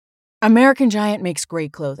American Giant makes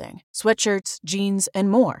great clothing, sweatshirts, jeans, and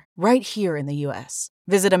more right here in the U.S.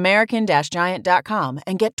 Visit American-Giant.com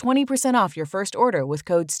and get 20% off your first order with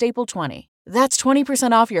code STAPLE20. That's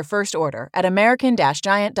 20% off your first order at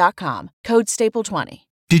American-Giant.com, code STAPLE20.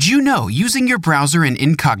 Did you know using your browser in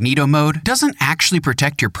incognito mode doesn't actually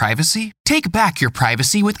protect your privacy? Take back your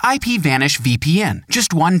privacy with IPVanish VPN.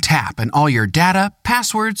 Just one tap and all your data,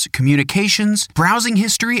 passwords, communications, browsing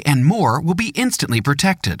history, and more will be instantly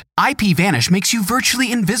protected. IPVanish makes you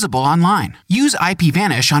virtually invisible online. Use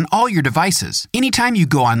IPVanish on all your devices, anytime you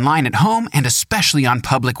go online at home and especially on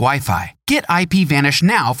public Wi-Fi. Get IPVanish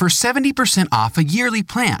now for 70% off a yearly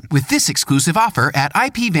plan with this exclusive offer at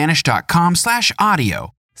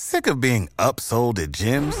IPVanish.com/audio. Sick of being upsold at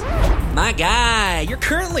gyms? My guy, you're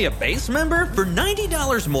currently a base member? For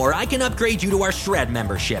 $90 more, I can upgrade you to our Shred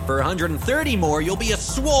membership. For $130 more, you'll be a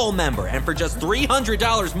Swole member. And for just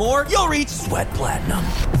 $300 more, you'll reach Sweat Platinum.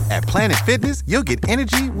 At Planet Fitness, you'll get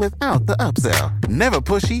energy without the upsell. Never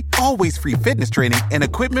pushy, always free fitness training and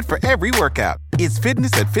equipment for every workout. It's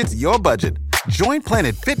fitness that fits your budget. Join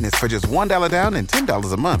Planet Fitness for just $1 down and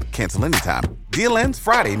 $10 a month. Cancel anytime. Deal ends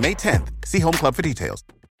Friday, May 10th. See Home Club for details.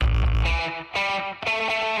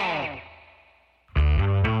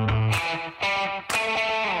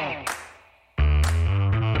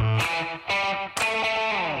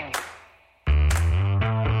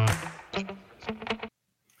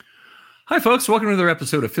 Hi, folks. Welcome to another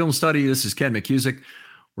episode of Film Study. This is Ken McCusick.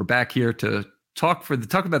 We're back here to talk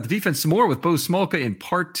about the defense some more with Bo Smolka in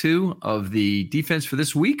part 2 of the defense for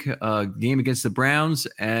this week, game against the Browns.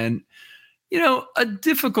 And, a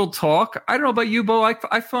difficult talk. I don't know about you, Bo.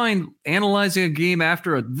 I find analyzing a game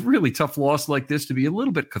after a really tough loss like this to be a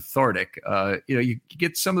little bit cathartic. You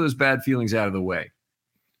get some of those bad feelings out of the way.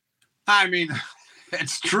 I mean,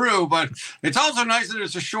 it's true, but it's also nice that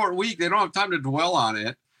it's a short week. They don't have time to dwell on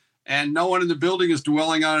it. And no one in the building is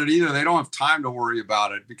dwelling on it either. They don't have time to worry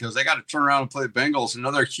about it because they got to turn around and play the Bengals.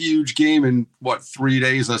 Another huge game in, 3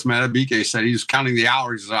 days? That's Matt Abike said. He's counting the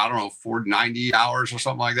hours. I don't know, 490 hours or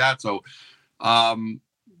something like that. So, we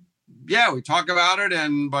talk about it.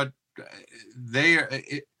 But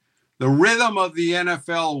the rhythm of the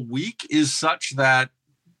NFL week is such that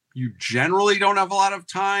you generally don't have a lot of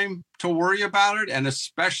time to worry about it, and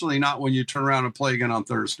especially not when you turn around and play again on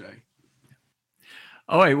Thursday.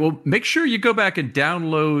 All right. Well, make sure you go back and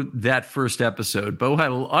download that first episode. Bo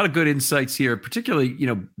had a lot of good insights here, particularly,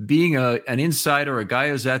 being an insider, a guy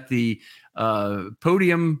who's at the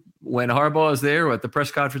podium when Harbaugh is there or at the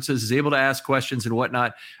press conferences, is able to ask questions and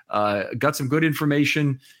whatnot. Got some good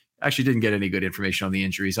information. Actually didn't get any good information on the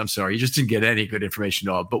injuries. I'm sorry. You just didn't get any good information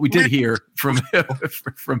at all. But we did hear from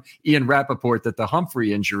Ian Rappaport that the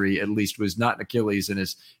Humphrey injury, at least, was not an Achilles and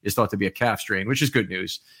is thought to be a calf strain, which is good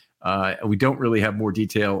news. We don't really have more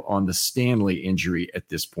detail on the Stanley injury at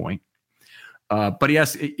this point. But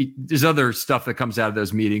yes, there's other stuff that comes out of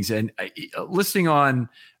those meetings. And listening on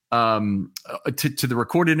to the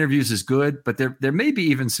recorded interviews is good, but there may be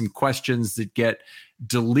even some questions that get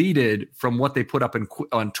deleted from what they put up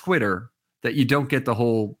on Twitter that you don't get the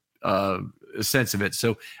whole sense of it.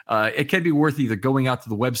 So it can be worth either going out to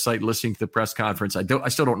the website, listening to the press conference. I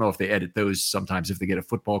still don't know if they edit those sometimes if they get a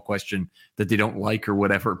football question that they don't like or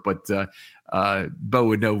whatever, but Bo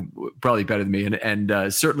would know probably better than me.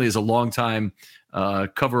 And certainly is a long time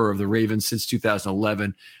cover of the Ravens since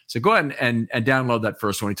 2011. So go ahead and download that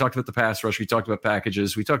first one. We talked about the pass rush. We talked about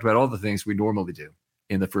packages. We talked about all the things we normally do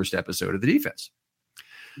in the first episode of the defense.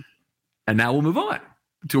 And now we'll move on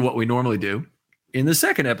to what we normally do in the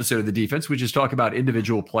second episode of the defense, which is talk about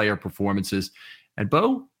individual player performances. And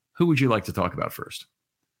Bo, who would you like to talk about first?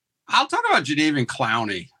 I'll talk about Jadeveon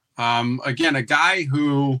Clowney. Again, a guy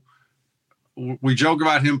who we joke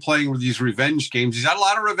about him playing with these revenge games. He's had a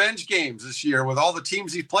lot of revenge games this year with all the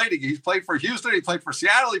teams he's played. He's played for Houston, he played for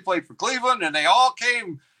Seattle, he played for Cleveland, and they all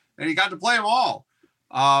came and he got to play them all.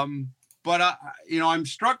 But I'm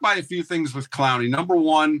struck by a few things with Clowney. Number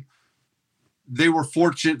one, they were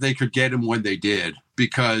fortunate they could get him when they did,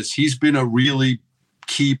 because he's been a really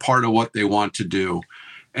key part of what they want to do.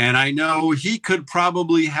 And I know he could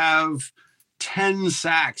probably have 10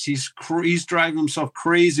 sacks. He's driving himself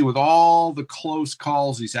crazy with all the close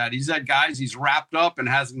calls he's had. He's had guys he's wrapped up and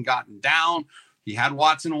hasn't gotten down. He had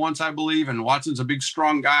Watson once, I believe, and Watson's a big,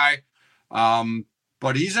 strong guy.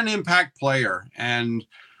 But he's an impact player. And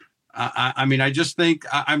I just think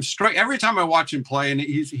I'm struck every time I watch him play, and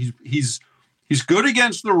he's good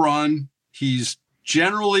against the run. He's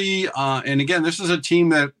generally, and again, this is a team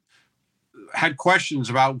that had questions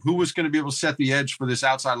about who was going to be able to set the edge for this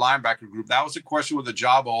outside linebacker group. That was a question with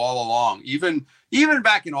Ojabo all along, even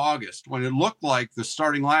back in August when it looked like the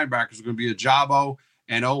starting linebackers were going to be Ojabo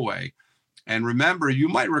and Owe. And remember, you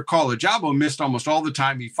might recall, Ojabo missed almost all the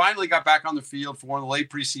time. He finally got back on the field for one of the late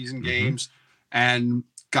preseason games and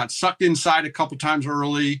got sucked inside a couple times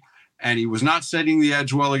early, and he was not setting the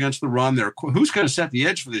edge well against the run. Who's going to set the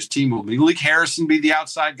edge for this team? Will Malik Harrison be the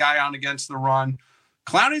outside guy on against the run?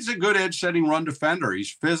 Clowney's a good edge-setting run defender. He's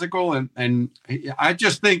physical, and I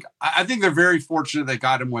think they're very fortunate they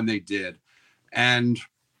got him when they did. And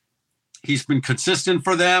he's been consistent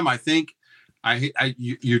for them. I think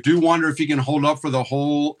you do wonder if he can hold up for the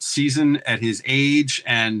whole season at his age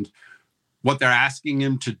and what they're asking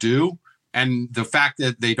him to do, and the fact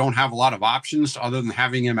that they don't have a lot of options other than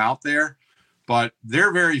having him out there. But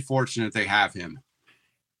they're very fortunate they have him.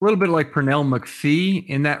 A little bit like Pernell McPhee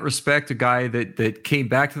in that respect, a guy that came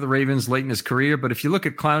back to the Ravens late in his career. But if you look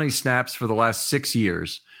at Clowney's snaps for the last 6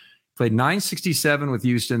 years, played 967 with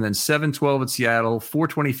Houston, then 712 at Seattle,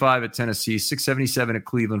 425 at Tennessee, 677 at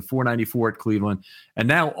Cleveland, 494 at Cleveland, and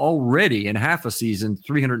now already in half a season,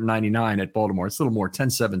 399 at Baltimore. It's a little more,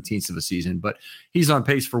 10/17 of a season, but he's on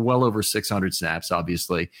pace for well over 600 snaps,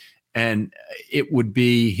 obviously. And it would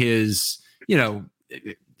be his,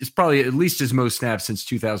 it's probably at least his most snaps since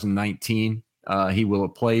 2019. He will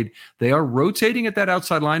have played. They are rotating at that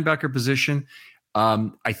outside linebacker position.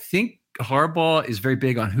 I think Harbaugh is very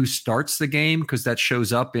big on who starts the game because that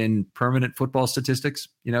shows up in permanent football statistics,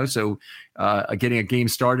 so getting a game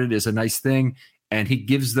started is a nice thing, and he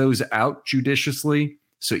gives those out judiciously.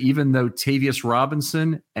 So even though Tavius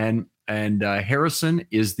Robinson and Harrison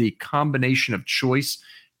is the combination of choice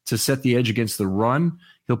to set the edge against the run,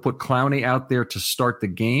 he'll put Clowney out there to start the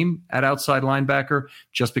game at outside linebacker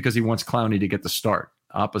just because he wants Clowney to get the start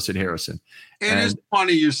opposite Harrison. It is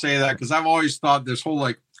funny you say that because I've always thought this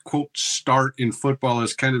whole quote start in football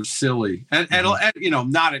is kind of silly, and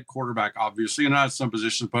not at quarterback, obviously, not at some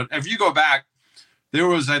positions, but if you go back, there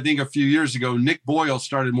was, I think, a few years ago, Nick Boyle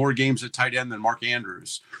started more games at tight end than Mark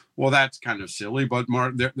Andrews. Well, that's kind of silly, but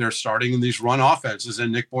they're starting in these run offenses,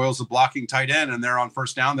 and Nick Boyle's a blocking tight end, and they're on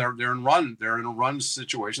first down. They're in run. They're in a run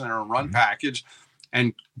situation. They're in a run package,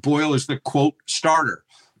 and Boyle is the quote starter.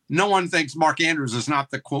 No one thinks Mark Andrews is not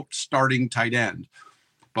the quote starting tight end,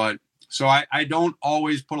 but. So I don't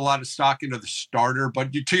always put a lot of stock into the starter,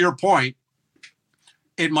 but to your point,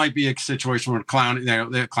 it might be a situation where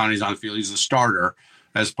Clowney's on the field. He's the starter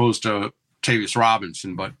as opposed to Tavius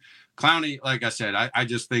Robinson. But Clowney, like I said, I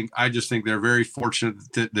just think they're very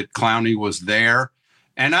fortunate that Clowney was there.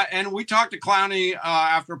 And we talked to Clowney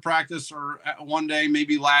after practice or one day,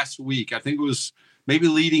 maybe last week. I think it was maybe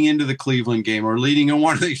leading into the Cleveland game or leading in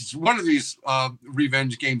one of these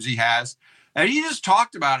revenge games he has. And he just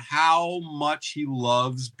talked about how much he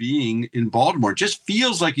loves being in Baltimore. It just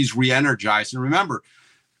feels like he's re-energized. And remember,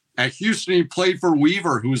 at Houston, he played for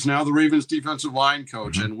Weaver, who is now the Ravens defensive line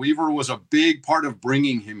coach. And Weaver was a big part of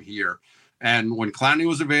bringing him here. And when Clowney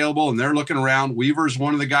was available and they're looking around, Weaver's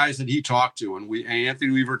one of the guys that he talked to. And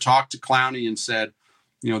Anthony Weaver talked to Clowney and said,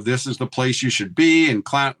 this is the place you should be. And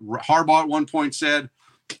Harbaugh at one point said,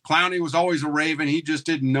 Clowney was always a Raven. He just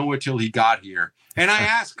didn't know it till he got here. And I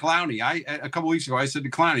asked Clowney, a couple weeks ago, I said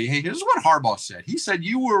to Clowney, hey, here's what Harbaugh said. He said,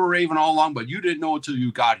 you were a Raven all along, but you didn't know it till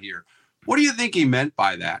you got here. What do you think he meant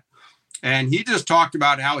by that? And he just talked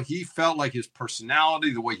about how he felt like his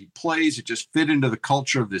personality, the way he plays, it just fit into the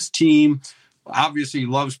culture of this team. Obviously, he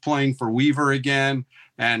loves playing for Weaver again.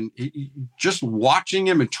 And just watching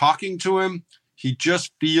him and talking to him, he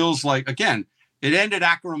just feels like, again, it ended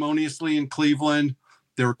acrimoniously in Cleveland.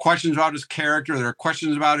 There were questions about his character. There were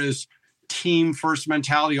questions about his team first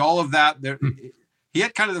mentality, all of that. He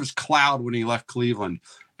had kind of this cloud when he left Cleveland,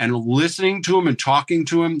 and listening to him and talking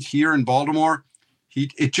to him here in Baltimore,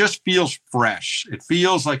 it just feels fresh. It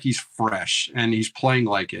feels like he's fresh and he's playing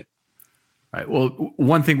like it. Right. Well,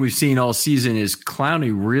 one thing we've seen all season is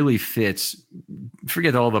Clowney really fits.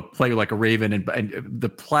 Forget all the play like a Raven and the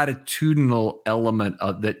platitudinal element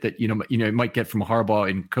of that you might get from Harbaugh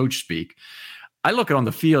in coach speak. I look at on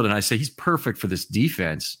the field and I say he's perfect for this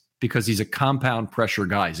defense because he's a compound pressure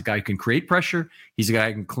guy. He's a guy who can create pressure. He's a guy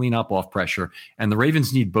who can clean up off pressure. And the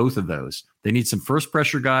Ravens need both of those. They need some first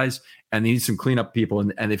pressure guys and they need some cleanup people.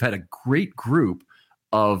 And they've had a great group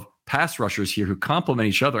of pass rushers here who complement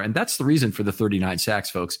each other. And that's the reason for the 39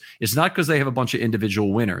 sacks, folks. It's not because they have a bunch of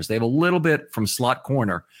individual winners. They have a little bit from slot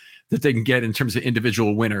corner that they can get in terms of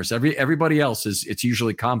individual winners. Everybody else it's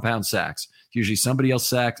usually compound sacks. Usually somebody else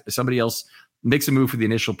sacks, somebody else makes a move for the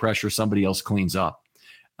initial pressure, somebody else cleans up.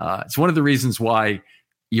 It's one of the reasons why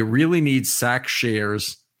you really need sack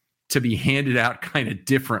shares to be handed out kind of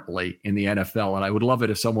differently in the NFL. And I would love it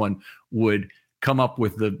if someone would come up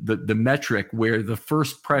with the metric where the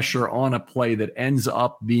first pressure on a play that ends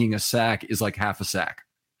up being a sack is like half a sack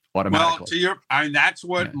automatically. Well, that's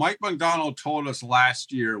what Mike McDonald told us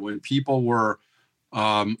last year when people were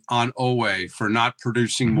on Oweh for not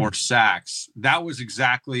producing more sacks. That was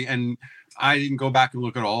exactly, and I didn't go back and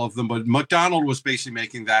look at all of them, but McDonald was basically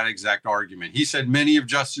making that exact argument. He said many of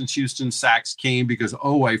Justin Houston's sacks came because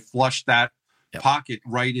Oweh flushed that pocket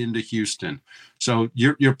right into Houston. So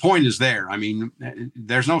your point is there. I mean,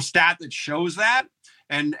 there's no stat that shows that.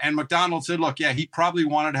 And McDonald said, look, he probably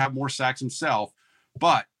wanted to have more sacks himself,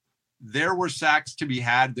 but there were sacks to be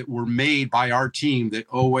had that were made by our team that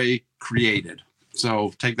Oweh created.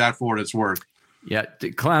 So take that for what it's worth. Yeah,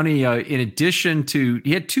 Clowney, in addition to,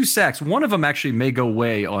 he had 2 sacks. One of them actually may go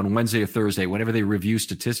away on Wednesday or Thursday whenever they review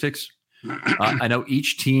statistics. I know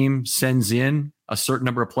each team sends in a certain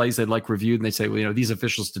number of plays they'd like reviewed, and they say, well, these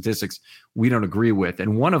official statistics we don't agree with.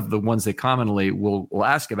 And one of the ones they commonly will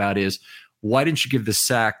ask about is, why didn't you give the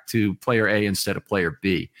sack to player A instead of player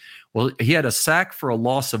B? Well, he had a sack for a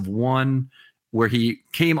loss of 1 where he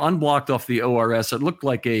came unblocked off the ORS. It looked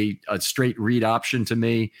like a straight read option to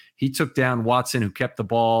me. He took down Watson, who kept the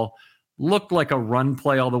ball. Looked like a run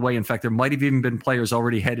play all the way. In fact, there might have even been players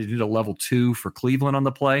already headed into level 2 for Cleveland on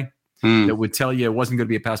the play that would tell you it wasn't going to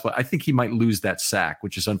be a pass play. I think he might lose that sack,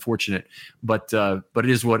 which is unfortunate, but it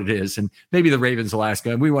is what it is. And maybe the Ravens will ask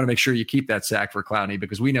him, we want to make sure you keep that sack for Clowney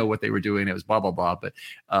because we know what they were doing. It was blah, blah, blah. But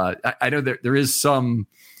I know there is some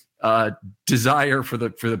desire for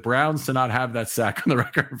the Browns to not have that sack on the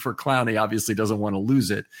record. For Clowney, obviously doesn't want to lose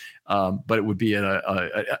it, but it would be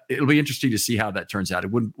it'll be interesting to see how that turns out. It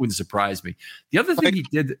wouldn't surprise me. The other thing he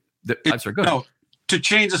did, I'm sorry, go ahead. To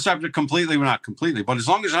change the subject completely, well, not completely, but as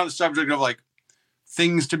long as it's on the subject of like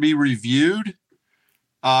things to be reviewed,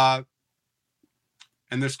 and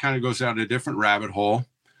this kind of goes down a different rabbit hole.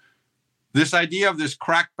 This idea of this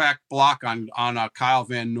crackback block on Kyle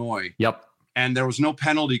Van Noy. Yep. And there was no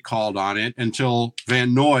penalty called on it until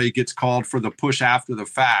Van Noy gets called for the push after the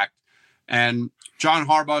fact. And John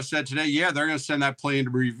Harbaugh said today, they're going to send that play in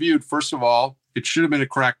to be reviewed. First of all, it should have been a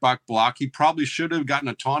crackback block. He probably should have gotten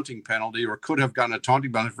a taunting penalty or could have gotten a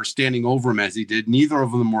taunting penalty for standing over him as he did. Neither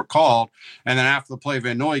of them were called. And then after the play,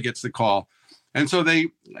 Van Noy gets the call. And so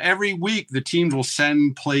every week the teams will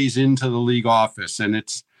send plays into the league office.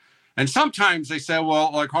 And sometimes they say,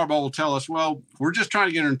 well, like Harbaugh will tell us, well, we're just trying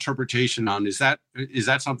to get an interpretation on is that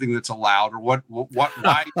something that's allowed, or why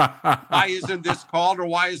isn't this called, or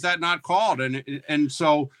why is that not called? And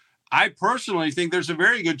so I personally think there's a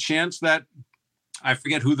very good chance that I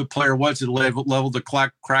forget who the player was that leveled the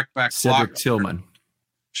crackback Cedric block. Tillman.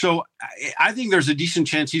 So I think there's a decent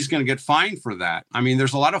chance he's going to get fined for that. I mean,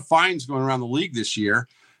 there's a lot of fines going around the league this year.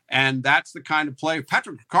 And that's the kind of play.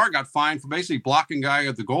 Patrick Ricard got fined for basically blocking a guy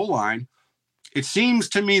at the goal line. It seems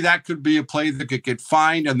to me that could be a play that could get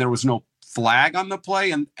fined, and there was no flag on the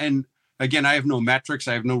play. And again, I have no metrics.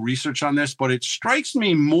 I have no research on this, but it strikes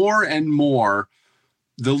me more and more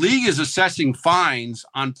the league is assessing fines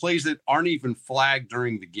on plays that aren't even flagged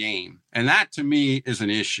during the game. And that, to me, is an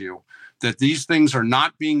issue, that these things are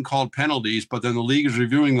not being called penalties, but then the league is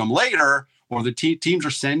reviewing them later, or the teams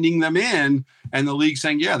are sending them in, and the league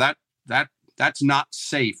saying, that's not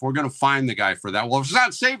safe. We're going to fine the guy for that. Well, if it's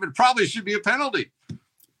not safe, it probably should be a penalty.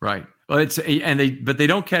 Right. Well, but they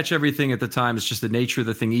don't catch everything at the time. It's just the nature of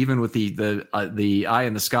the thing. Even with the eye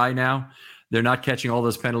in the sky now, they're not catching all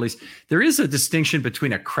those penalties. There is a distinction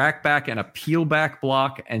between a crackback and a peelback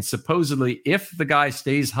block, and supposedly if the guy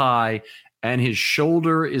stays high and his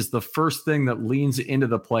shoulder is the first thing that leans into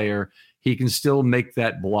the player, he can still make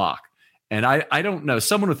that block. And I don't know.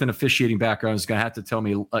 Someone with an officiating background is going to have to tell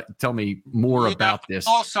me more about this.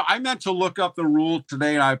 Also, I meant to look up the rule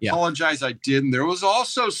today, and I apologize I didn't. There was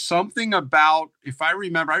also something about, if I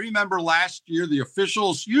remember last year, the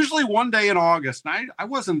officials, usually one day in August, and I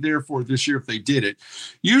wasn't there for this year if they did it.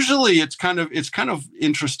 Usually it's kind of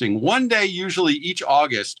interesting. One day, usually each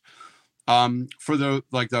August, for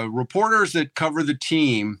the reporters that cover the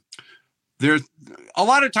team, there's a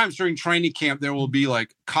lot of times during training camp, there will be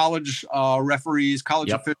like college referees, college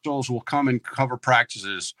officials will come and cover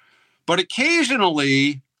practices. But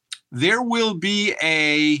occasionally there will be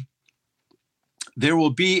an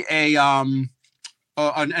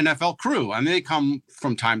NFL crew. I mean, they come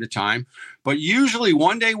from time to time, but usually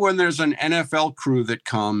one day when there's an NFL crew that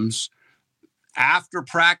comes after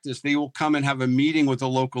practice, they will come and have a meeting with the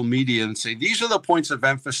local media and say, these are the points of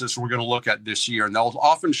emphasis we're going to look at this year. And they'll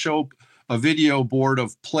often show a video board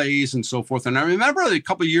of plays and so forth. And I remember a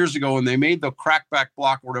couple of years ago when they made the crackback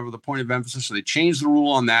block, or whatever the point of emphasis, so they changed the rule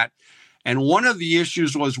on that. And one of the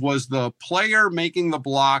issues was the player making the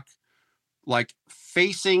block like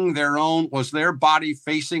facing their own, was their body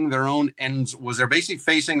facing their own ends, was they're basically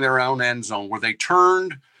facing their own end zone, where they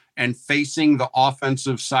turned and facing the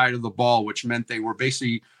offensive side of the ball, which meant they were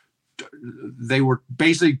basically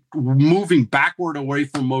moving backward away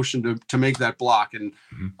from motion to make that block. And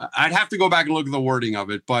I'd have to go back and look at the wording of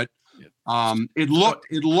it, but it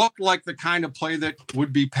looked like the kind of play that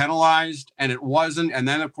would be penalized, and it wasn't. And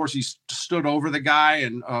then of course he stood over the guy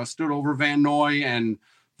and stood over Van Noy, and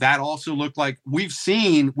that also looked like we've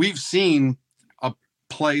seen a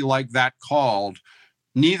play like that called.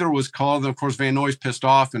 Neither was called. And of course, Van Noy's pissed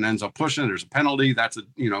off and ends up pushing. There's a penalty. That's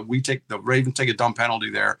the Ravens take a dumb penalty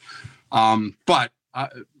there. But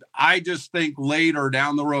I just think later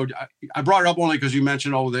down the road, I brought it up only because you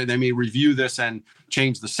mentioned, they may review this and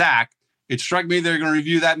change the sack. It struck me they're going to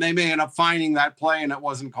review that, and they may end up finding that play, and it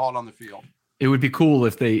wasn't called on the field. It would be cool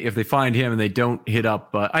if they find him and they don't hit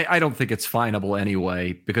up. I don't think it's finable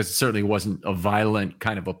anyway, because it certainly wasn't a violent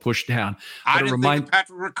kind of a push down. I didn't think the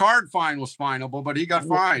Patrick Ricard fine was finable, but he got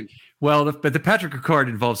fined. Well, but the Patrick Ricard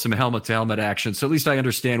involved some helmet-to-helmet action, so at least I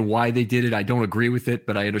understand why they did it. I don't agree with it,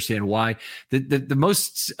 but I understand why. The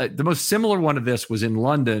most similar one of this was in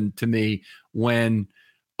London to me when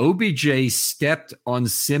OBJ stepped on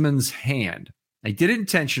Simmons' hand. He did it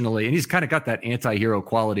intentionally, and he's kind of got that anti-hero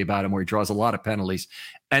quality about him where he draws a lot of penalties.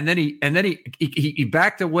 And then he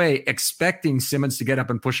backed away, expecting Simmons to get up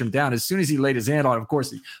and push him down. As soon as he laid his hand on him, of course,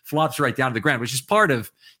 he flops right down to the ground, which is part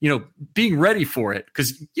of, being ready for it,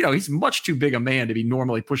 because, he's much too big a man to be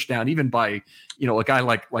normally pushed down, even by, a guy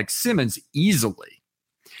like Simmons easily.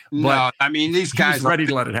 No, I mean, these guys ready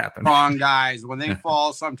to let it happen. Strong guys, when they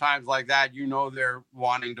fall sometimes like that, they're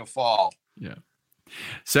wanting to fall. Yeah.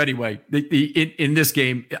 So anyway, in this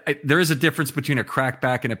game, there is a difference between a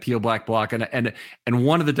crackback and a peel back block, and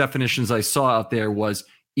one of the definitions I saw out there was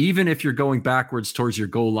even if you're going backwards towards your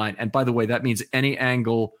goal line, and by the way, that means any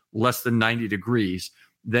angle less than 90 degrees,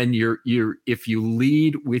 then if you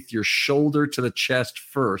lead with your shoulder to the chest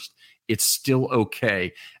first, it's still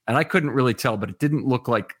okay. And I couldn't really tell, but it didn't look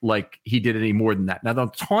like he did any more than that. Now, the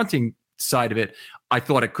taunting side of it, I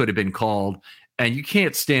thought it could have been called. And you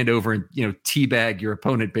can't stand over and teabag your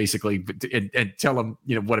opponent basically and tell him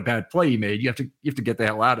what a bad play he made. You have to get the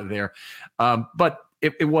hell out of there. But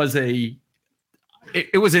it was an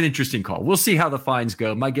interesting call. We'll see how the fines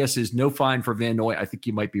go. My guess is no fine for Van Noy. I think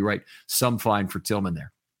you might be right. Some fine for Tillman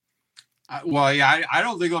there. I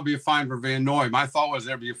don't think there'll be a fine for Van Noy. My thought was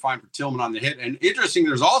there'd be a fine for Tillman on the hit. And interesting,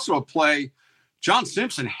 there's also a play. John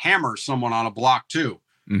Simpson hammers someone on a block too,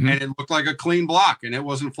 and it looked like a clean block, and it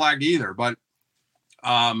wasn't flagged either. But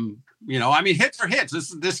hits are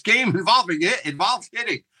hits. This game involves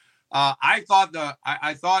hitting. I thought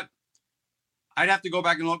I'd have to go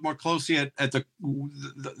back and look more closely at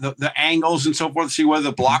the angles and so forth to see whether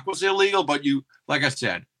the block was illegal. But like I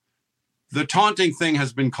said, the taunting thing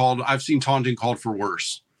has been called. I've seen taunting called for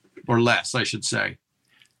worse or less, I should say.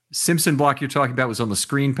 Simpson block you're talking about was on the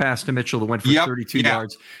screen pass to Mitchell that went for 32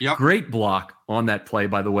 yards. Yep. Great block on that play,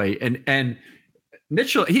 by the way. And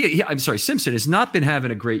Mitchell, Simpson has not been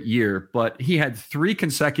having a great year, but he had 3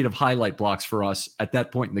 consecutive highlight blocks for us at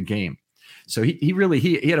that point in the game. So he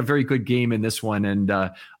had a very good game in this one. And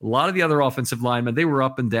a lot of the other offensive linemen, they were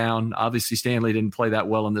up and down. Obviously, Stanley didn't play that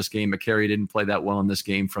well in this game. McCary didn't play that well in this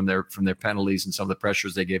game from their penalties and some of the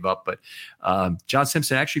pressures they gave up. But John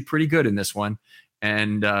Simpson actually pretty good in this one,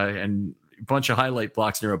 and a bunch of highlight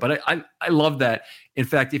blocks in a row. But I love that. In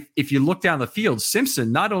fact, if you look down the field,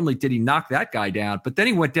 Simpson, not only did he knock that guy down, but then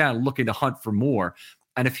he went down looking to hunt for more.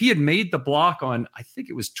 And if he had made the block on, I think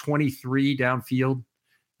it was 23 downfield,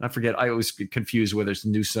 I forget, I always get confused whether it's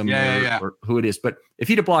Newsome or who it is. But if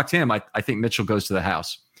he'd have blocked him, I think Mitchell goes to the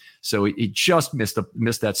house. So he just missed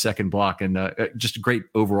that second block, and just a great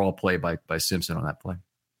overall play by Simpson on that play.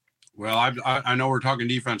 Well, I know we're talking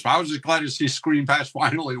defense, but I was just glad to see screen pass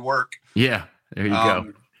finally work. Yeah, there you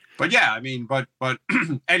go. But yeah, but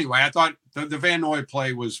anyway, I thought the Van Noy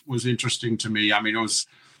play was interesting to me. I mean,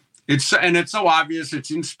 it's so obvious. It's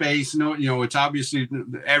in space. It's obviously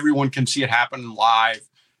everyone can see it happen live,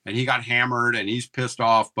 and he got hammered and he's pissed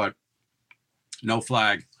off, but no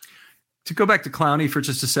flag. To go back to Clowney for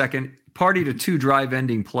just a second, party to 2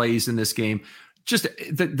 drive-ending plays in this game. Just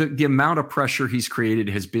the amount of pressure he's created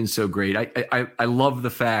has been so great. I love the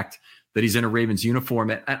fact that he's in a Ravens uniform.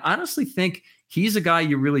 And I honestly think he's a guy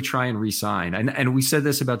you really try and re-sign. And we said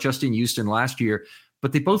this about Justin Houston last year,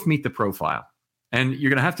 but they both meet the profile. And you're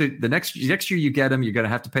going to have to, the next year you get him, you're going to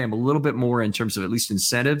have to pay him a little bit more in terms of at least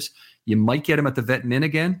incentives. You might get him at the vet min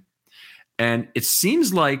again. And it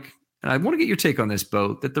seems like, and I want to get your take on this,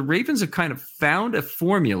 Bo, that the Ravens have kind of found a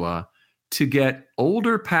formula to get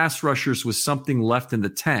older pass rushers with something left in the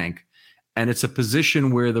tank. And it's a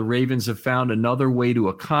position where the Ravens have found another way to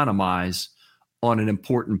economize on an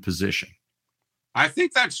important position. I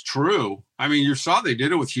think that's true. I mean, you saw they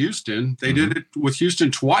did it with Houston. They did it with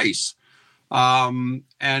Houston twice. And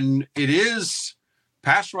it is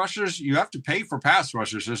pass rushers. You have to pay for pass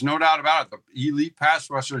rushers. There's no doubt about it. The elite pass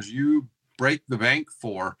rushers, you break the bank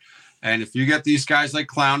for. And if you get these guys like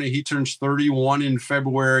Clowney, he turns 31 in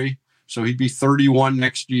February. So he'd be 31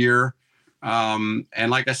 next year. And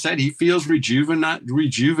like I said, he feels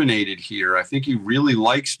rejuvenated here. I think he really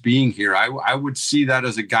likes being here. I would see that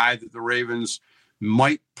as a guy that the Ravens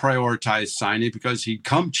might prioritize signing because he'd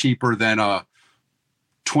come cheaper than a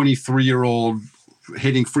 23-year-old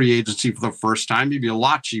hitting free agency for the first time. He'd be a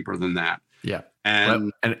lot cheaper than that. Yeah.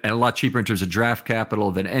 And a lot cheaper in terms of draft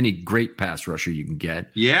capital than any great pass rusher you can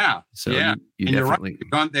get. Yeah. So yeah. You and definitely you're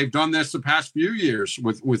right. They've done this the past few years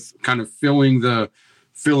with kind of filling the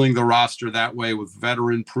roster that way with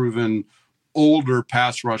veteran proven older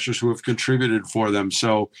pass rushers who have contributed for them.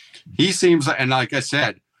 So he seems, and like I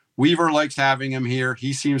said, Weaver likes having him here.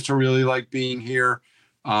 He seems to really like being here.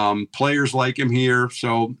 Players like him here.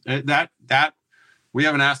 So that we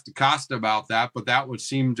haven't asked DeCosta about that, but that would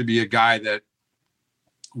seem to be a guy that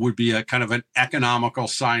would be a kind of an economical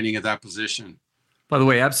signing at that position. By the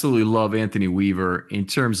way, absolutely love Anthony Weaver in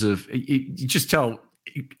terms of you just tell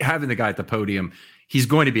having the guy at the podium, he's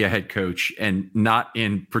going to be a head coach and not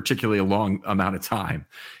in particularly a long amount of time.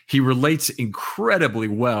 He relates incredibly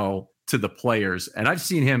well to the players. And I've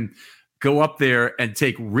seen him go up there and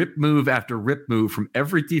take rip move after rip move from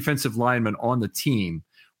every defensive lineman on the team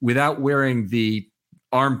without wearing the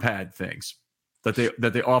arm pad things that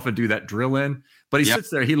they often do that drill in. But he sits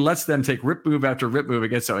there, he lets them take rip move after rip move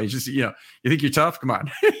against. So he's just, you think you're tough? Come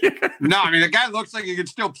on. No, I mean, the guy looks like he can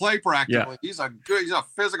still play practically. Yeah. He's a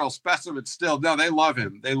physical specimen still. No, they love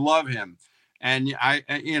him. They love him. And my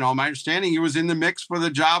understanding, he was in the mix for the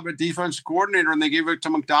job at defense coordinator and they gave it to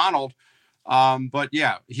McDonald. But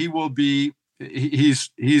yeah, he will be, he's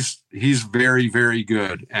very, very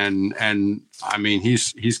good. And I mean,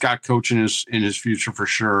 he's got coaching in his future for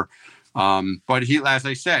sure. But as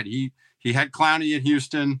I said, he had Clowney in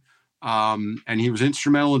Houston, and he was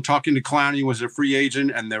instrumental in talking to Clowney. He was a free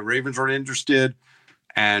agent, and the Ravens were interested,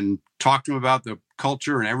 and talked to him about the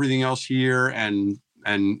culture and everything else here. And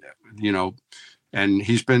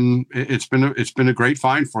it's been a great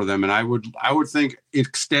find for them. And I would think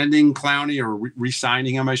extending Clowney or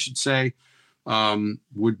re-signing him, I should say,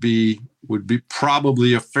 would be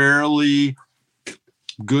probably a fairly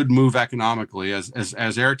good move economically, as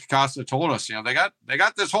Eric DeCosta told us. They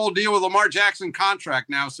got this whole deal with Lamar Jackson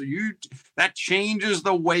contract now, so that changes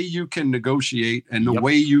the way you can negotiate and the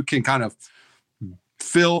way you can kind of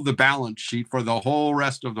fill the balance sheet for the whole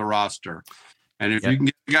rest of the roster. And if you can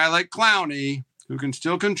get a guy like Clowney who can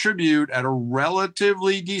still contribute at a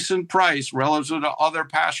relatively decent price relative to other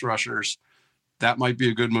pass rushers, that might be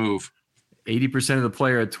a good move. 80% of the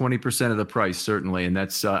player at 20% of the price, certainly. And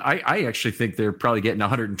that's, I actually think they're probably getting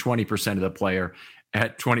 120% of the player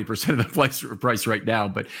at 20% of the price right now.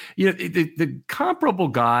 But, the comparable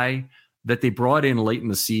guy that they brought in late in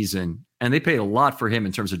the season, and they paid a lot for him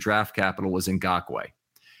in terms of draft capital, was Ngakoue.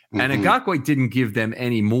 Mm-hmm. And Ngakoue didn't give them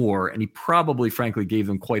any more, and he probably, frankly, gave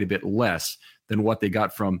them quite a bit less than what they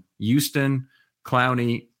got from Houston,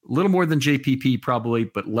 Clowney, a little more than JPP probably,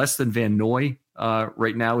 but less than Van Noy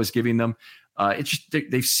right now is giving them. It's just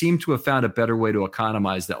they seem to have found a better way to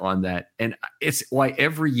economize on that, and it's why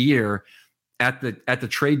every year at the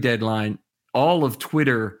trade deadline, all of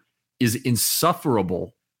Twitter is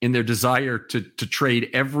insufferable in their desire to trade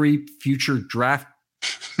every future draft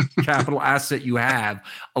capital asset you have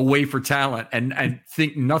away for talent and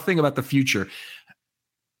think nothing about the future.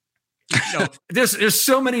 There's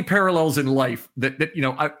so many parallels in life that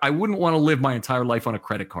I wouldn't want to live my entire life on a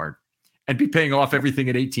credit card and be paying off everything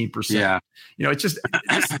at 18%. Yeah. It's just,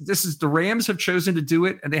 this is the Rams have chosen to do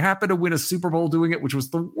it, and they happen to win a Super Bowl doing it, which was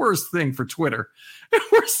the worst thing for Twitter.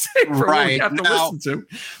 Worst thing for what you have to listen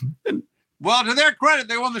to. Well, to their credit,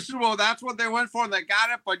 they won the Super Bowl. That's what they went for, and they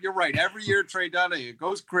got it. But you're right. Every year trade deadline, it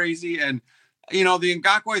goes crazy. And, the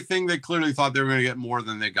Ngakoue thing, they clearly thought they were going to get more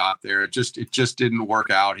than they got there. It just didn't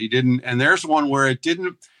work out. He didn't. And there's one where it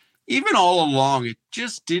didn't, even all along, it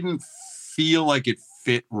just didn't feel like it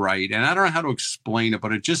fit right. And I don't know how to explain it,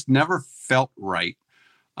 but it just never felt right.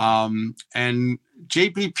 And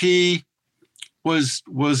JPP was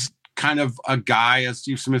kind of a guy, as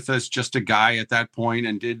Steve Smith says, just a guy at that point,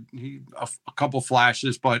 and did a couple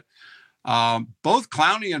flashes. But both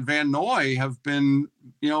Clowney and Van Noy have been,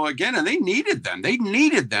 again, and they needed them. They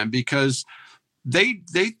needed them because they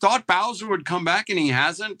thought Bowser would come back, and he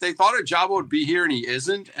hasn't. They thought Ojabo would be here, and he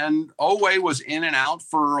isn't. And Oweh was in and out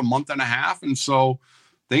for a month and a half, and so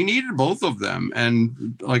they needed both of them.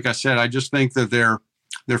 And like I said, I just think that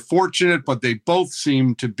they're fortunate, but they both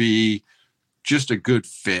seem to be just a good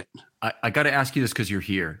fit. I got to ask you this because you're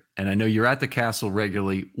here, and I know you're at the Castle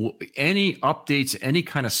regularly. Any updates, any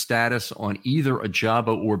kind of status on either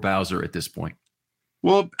Ojabo or Bowser at this point?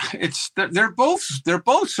 Well, they're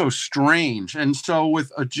both so strange. And so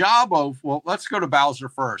with Ojabo, well, let's go to Bowser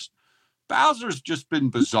first. Bowser's just been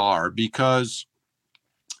bizarre because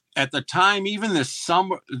at the time, even this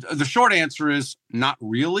summer, the short answer is not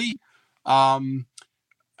really.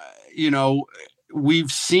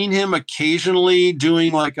 We've seen him occasionally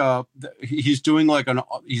doing he's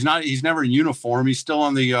never in uniform. He's still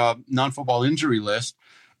on the non-football injury list.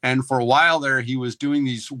 And for a while there, he was doing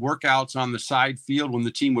these workouts on the side field when the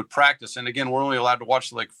team would practice. And again, we're only allowed to watch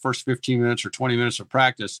the first 15 minutes or 20 minutes of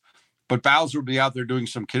practice, but Bowser would be out there doing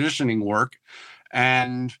some conditioning work.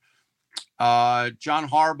 And John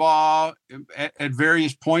Harbaugh at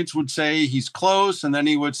various points would say he's close. And then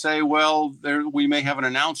he would say, well, we may have an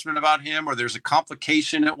announcement about him, or there's a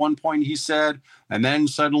complication at one point, he said. And then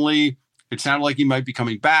suddenly it sounded like he might be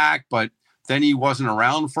coming back, but then he wasn't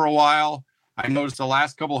around for a while. I noticed the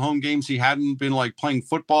last couple of home games, he hadn't been playing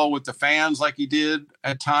football with the fans like he did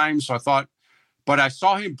at times. So I thought, but I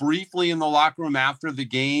saw him briefly in the locker room after the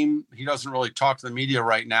game. He doesn't really talk to the media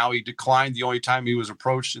right now. He declined the only time he was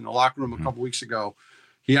approached in the locker room a couple weeks ago.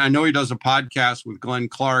 I know he does a podcast with Glenn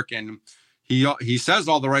Clark, and he says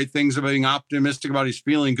all the right things about being optimistic about he's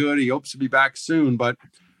feeling good. He hopes to be back soon, but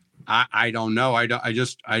I don't know.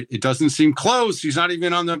 It doesn't seem close. He's not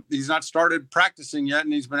even he's not started practicing yet.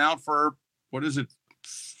 And he's been out for,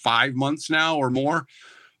 5 months now or more.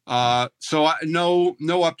 So no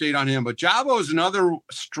update on him, but Jabo is another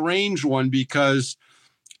strange one because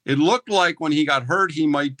it looked like when he got hurt, he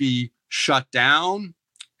might be shut down.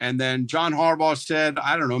 And then John Harbaugh said,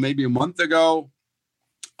 I don't know, maybe a month ago,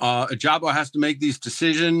 Ojabo has to make these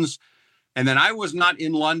decisions. And then I was not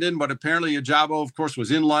in London, but apparently Ojabo, of course,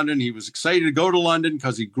 was in London. He was excited to go to London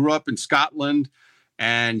because he grew up in Scotland,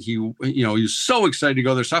 and he was so excited to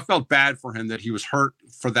go there. So I felt bad for him that he was hurt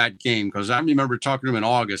for that game, because I remember talking to him in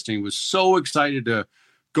August, and he was so excited to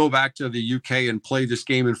go back to the UK and play this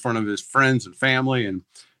game in front of his friends and family. And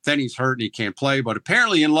then he's hurt and he can't play. But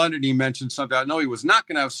apparently in London, he mentioned something. I know he was not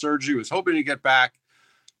going to have surgery. He was hoping to get back.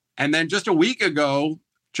 And then just a week ago,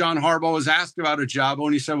 John Harbaugh was asked about Ojabo,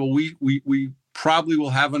 and he said, well, we probably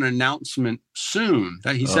will have an announcement soon.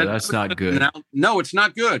 That he said, that's not good. No, it's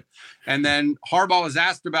not good. And then Harbaugh was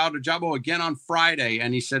asked about Ojabo again on Friday,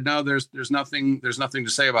 and he said, no, there's nothing to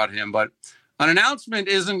say about him. But an announcement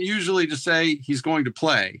isn't usually to say he's going to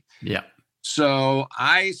play. Yeah. So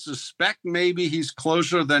I suspect maybe he's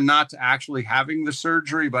closer than not to actually having the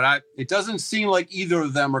surgery, but it doesn't seem like either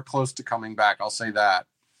of them are close to coming back. I'll say that.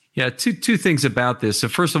 Yeah, two things about this. So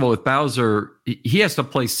first of all, with Bowser, he has to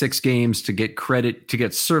play 6 games to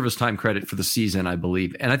get service time credit for the season, I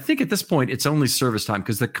believe. And I think at this point, it's only service time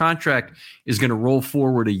because the contract is going to roll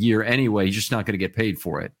forward a year anyway. He's just not going to get paid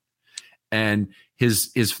for it. And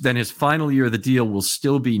his final year of the deal will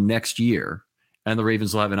still be next year. And the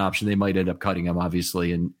Ravens will have an option. They might end up cutting him,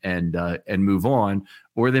 obviously, and move on.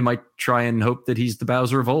 Or they might try and hope that he's the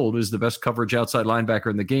Bowser of old, who's the best coverage outside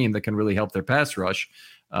linebacker in the game that can really help their pass rush.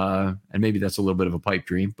 And maybe that's a little bit of a pipe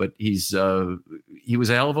dream, but he was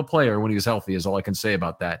a hell of a player when he was healthy, is all I can say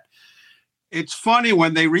about that. It's funny,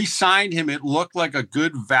 when they re-signed him, it looked like a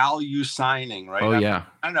good value signing, right? Oh, yeah.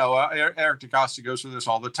 I know Eric DeCosta goes through this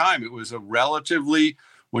all the time. It was a relatively,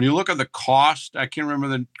 when you look at the cost, I can't remember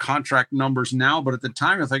the contract numbers now, but at the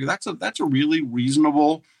time I think that's a really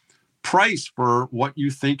reasonable price for what you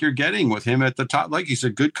think you're getting with him at the top. Like, he's a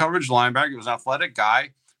good coverage linebacker. He was an athletic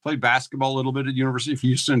guy. Played basketball a little bit at University of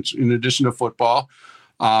Houston in addition to football.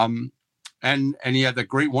 And he had that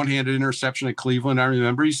great one-handed interception at Cleveland. I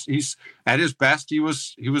remember he's at his best. He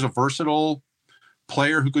was a versatile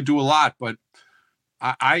player who could do a lot. But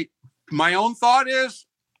my own thought is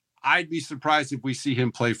I'd be surprised if we see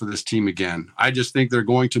him play for this team again. I just think they're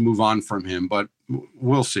going to move on from him, but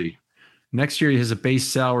we'll see. Next year, he has a base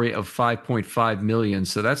salary of $5.5 million.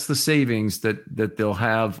 So that's the savings that they'll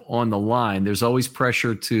have on the line. There's always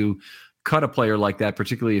pressure to cut a player like that,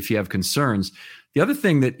 particularly if you have concerns. The other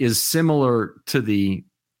thing that is similar to the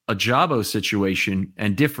Ajabo situation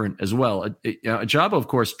and different as well. Ajabo, of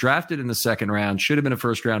course, drafted in the second round, should have been a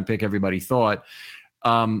first round pick, everybody thought.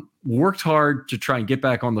 Worked hard to try and get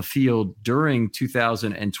back on the field during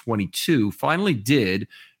 2022. Finally did.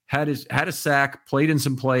 Had a sack, played in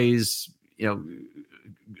some plays.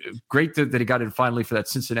 Great that he got in finally for that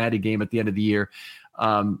Cincinnati game at the end of the year.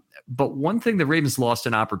 But one thing the Ravens lost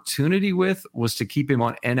an opportunity with was to keep him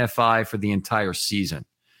on NFI for the entire season.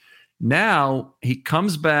 Now he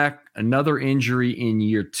comes back, another injury in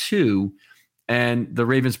year 2, and the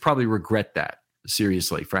Ravens probably regret that.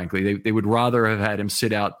 Seriously, frankly, they would rather have had him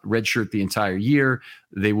sit out redshirt the entire year.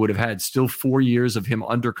 They would have had still 4 years of him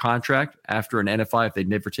under contract after an NFI if they'd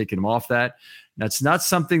never taken him off that. That's not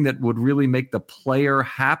something that would really make the player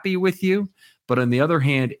happy with you. But on the other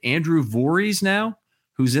hand, Andrew Voorhees now,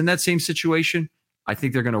 who's in that same situation, I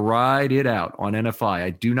think they're going to ride it out on NFI.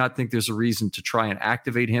 I do not think there's a reason to try and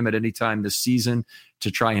activate him at any time this season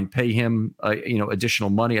to try and pay him,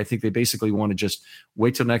 additional money. I think they basically want to just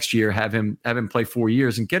wait till next year, have him play 4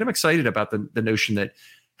 years, and get him excited about the notion that,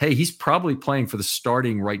 hey, he's probably playing for the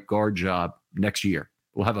starting right guard job next year.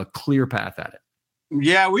 We'll have a clear path at it.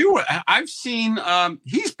 Yeah, I've seen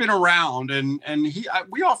he's been around, and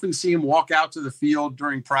we often see him walk out to the field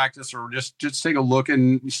during practice or just take a look.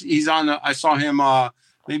 And he's I saw him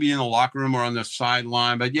maybe in the locker room or on the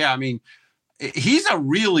sideline. But yeah, I mean, he's a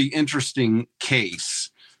really interesting case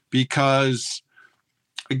because,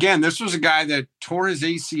 again, this was a guy that tore his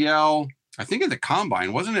ACL, I think at the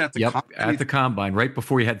combine, wasn't it? At the combine, right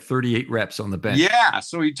before he had 38 reps on the bench. Yeah,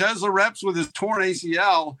 so he does the reps with his torn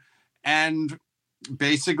ACL, and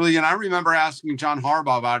basically, and I remember asking John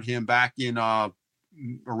Harbaugh about him back in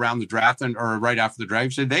around the draft or right after the draft.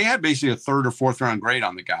 He said they had basically a 3rd or 4th round grade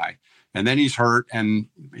on the guy, and then he's hurt and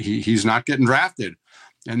he's not getting drafted.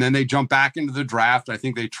 And then they jump back into the draft. I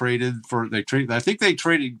think they traded Cleveland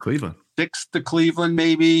 6th to Cleveland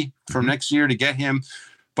maybe for next year to get him.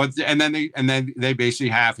 But and then they basically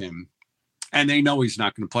have him, and they know he's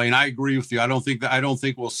not going to play. And I agree with you. I don't think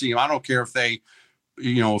we'll see him. I don't care if they,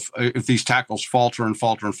 if these tackles falter,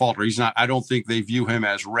 he's not. I don't think they view him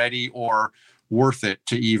as ready or worth it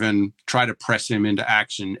to even try to press him into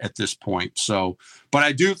action at this point. So, but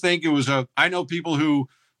I do think it was I know people who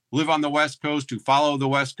live on the West Coast, who follow the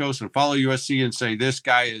West Coast and follow USC and say this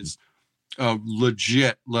guy is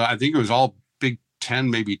legit. I think it was all Big 10,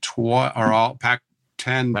 maybe 12 or all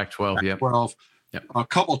Pac-10, Pac-12, yeah, 12. Yep. A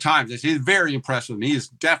couple of times. He's very impressive. He is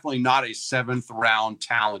definitely not a 7th round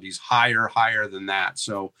talent. He's higher than that.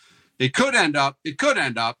 So it could end up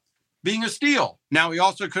being a steal. Now he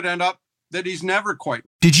also could end up that he's never quite.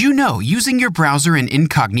 Did you know using your browser in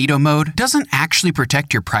incognito mode doesn't actually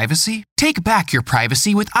protect your privacy? Take back your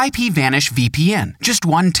privacy with IPVanish VPN. Just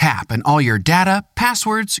one tap and all your data,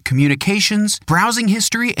 passwords, communications, browsing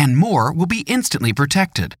history, and more will be instantly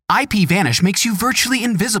protected. IPVanish makes you virtually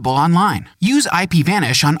invisible online. Use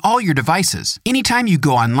IPVanish on all your devices, anytime you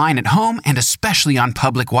go online at home and especially on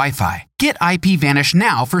public Wi-Fi. Get IPVanish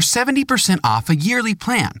now for 70% off a yearly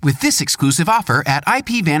plan with this exclusive offer at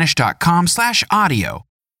ipvanish.com/audio.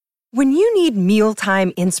 When you need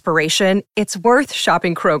mealtime inspiration, it's worth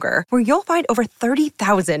shopping Kroger, where you'll find over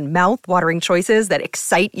 30,000 mouth-watering choices that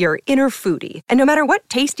excite your inner foodie. And no matter what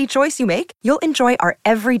tasty choice you make, you'll enjoy our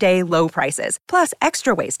everyday low prices, plus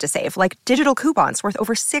extra ways to save, like digital coupons worth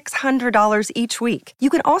over $600 each week. You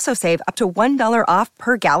can also save up to $1 off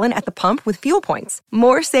per gallon at the pump with fuel points.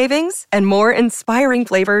 More savings and more inspiring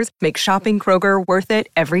flavors make shopping Kroger worth it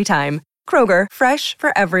every time. Kroger, fresh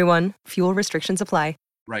for everyone. Fuel restrictions apply.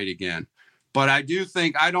 Right again. But I do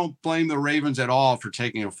think I don't blame the Ravens at all for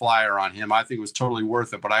taking a flyer on him. I think it was totally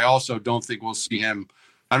worth it. But I also don't think we'll see him.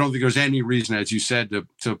 I don't think there's any reason, as you said,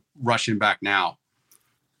 to rush him back now.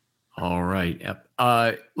 All right. Yep.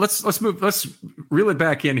 Let's move. Let's reel it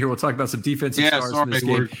back in here. We'll talk about some defensive stars in this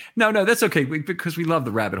game. No, that's okay because we love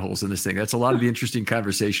the rabbit holes in this thing. That's a lot of the interesting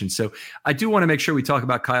conversation. So I do want to make sure we talk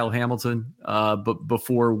about Kyle Hamilton, but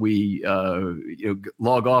before we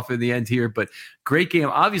log off in the end here. But great game.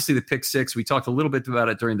 Obviously, the pick six. We talked a little bit about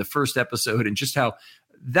it during the first episode and just how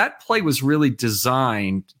that play was really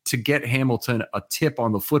designed to get Hamilton a tip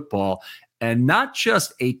on the football. And not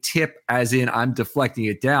just a tip as in I'm deflecting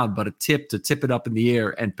it down, but a tip to tip it up in the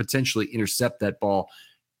air and potentially intercept that ball.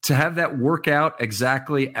 To have that work out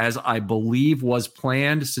exactly as I believe was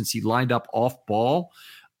planned since he lined up off ball,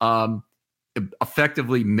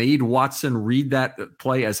 effectively made Watson read that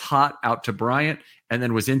play as hot out to Bryant and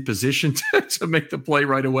then was in position to make the play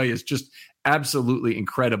right away is just absolutely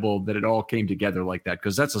incredible that it all came together like that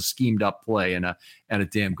because that's a schemed up play and a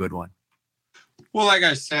damn good one. Well, like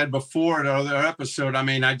I said before in another episode, I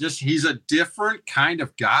mean, he's a different kind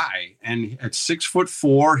of guy. And at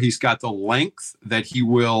 6'4", he's got the length that he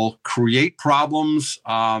will create problems.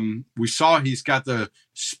 We saw he's got the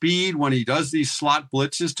speed when he does these slot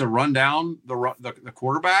blitzes to run down the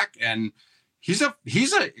quarterback. And he's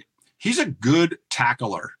a good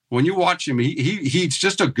tackler. When you watch him, he's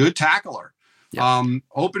just a good tackler. Yeah.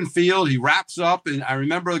 Open field, he wraps up. And I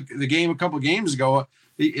remember the game a couple of games ago,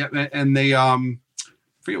 and they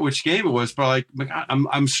forget which game it was, but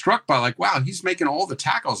I'm struck by wow, he's making all the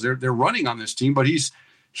tackles. They're running on this team, but he's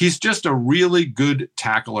just a really good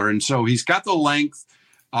tackler, and so he's got the length.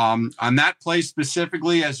 On that play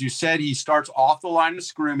specifically, as you said, he starts off the line of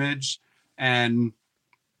scrimmage, and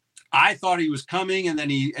I thought he was coming, and then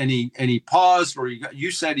he paused, or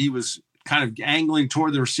you said he was kind of angling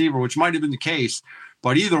toward the receiver, which might have been the case,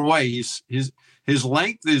 but either way, his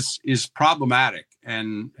length is problematic.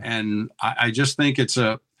 And I just think it's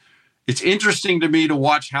interesting to me to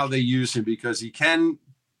watch how they use him, because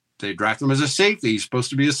they draft him as a safety. He's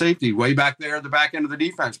supposed to be a safety way back there at the back end of the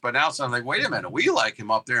defense. But now it's like, wait a minute, we like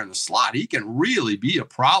him up there in the slot. He can really be a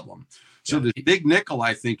problem. So the big nickel,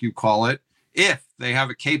 I think you call it, if they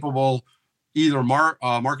have a capable either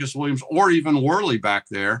Marcus Williams or even Worley back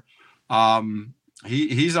there,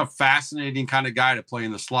 he's a fascinating kind of guy to play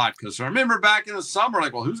in the slot, because I remember back in the summer,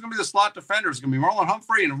 who's going to be the slot defender? It's going to be Marlon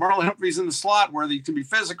Humphrey, and if Marlon Humphrey's in the slot where he can be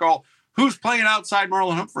physical, who's playing outside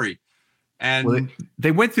Marlon Humphrey? And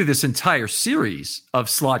they went through this entire series of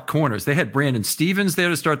slot corners. They had Brandon Stevens there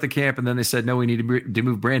to start the camp, and then they said, no, we need to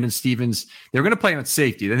move Brandon Stevens. They were going to play him at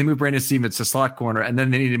safety. Then they moved Brandon Stevens to slot corner, and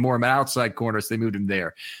then they needed more of an outside corner, so they moved him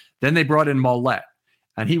there. Then they brought in Mollett.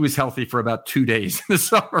 And he was healthy for about 2 days in the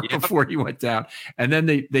summer before he went down. And then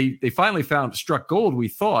they finally struck gold, we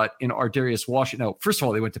thought, in Ardarius Washington. No, first of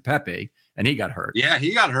all, they went to Pepe, and he got hurt. Yeah,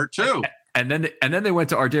 he got hurt too. And then they went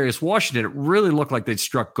to Ardarius Washington. It really looked like they'd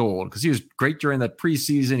struck gold, because he was great during that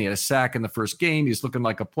preseason. He had a sack in the first game. He was looking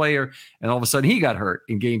like a player. And all of a sudden, he got hurt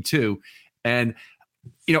in game 2. And,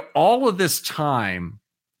 all of this time,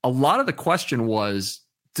 a lot of the question was,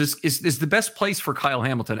 is the best place for Kyle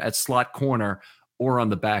Hamilton at slot corner or on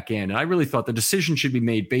the back end? And I really thought the decision should be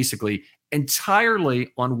made basically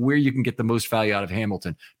entirely on where you can get the most value out of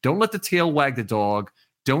Hamilton. Don't let the tail wag the dog.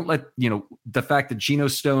 Don't let, the fact that Geno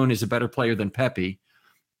Stone is a better player than Pepe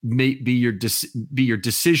may be your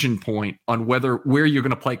decision point on where you're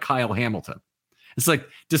going to play Kyle Hamilton. It's like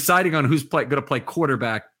deciding on who's going to play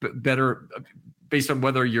quarterback better based on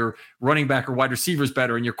whether your running back or wide receiver is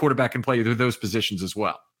better, and your quarterback can play those positions as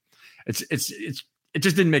well. It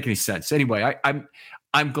just didn't make any sense. Anyway,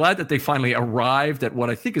 I'm glad that they finally arrived at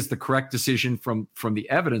what I think is the correct decision from the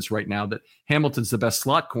evidence right now, that Hamilton's the best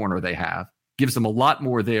slot corner they have. Gives them a lot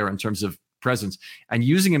more there in terms of presence. And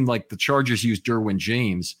using him like the Chargers used Derwin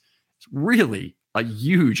James, it's really a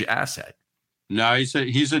huge asset. No,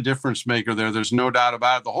 he's a difference maker there. There's no doubt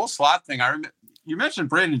about it. The whole slot thing, you mentioned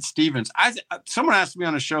Brandon Stevens. Someone asked me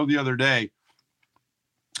on a show the other day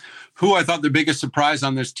who I thought the biggest surprise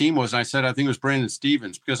on this team was. And I said, I think it was Brandon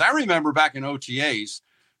Stevens, because I remember back in OTAs,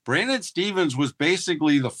 Brandon Stevens was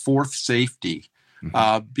basically the fourth safety,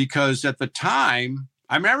 because at the time,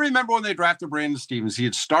 I remember when they drafted Brandon Stevens, he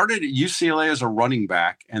had started at UCLA as a running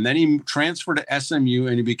back, and then he transferred to SMU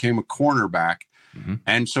and he became a cornerback. Mm-hmm.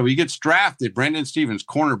 And so he gets drafted, Brandon Stevens,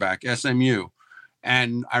 cornerback, SMU.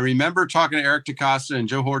 And I remember talking to Eric DeCosta and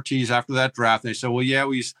Joe Ortiz after that draft. They said, well, yeah,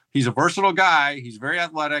 he's a versatile guy. He's very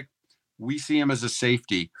athletic. We see him as a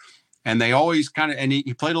safety. And they always and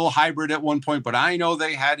he played a little hybrid at one point, but I know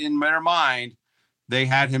they had in their mind, they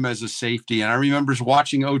had him as a safety. And I remember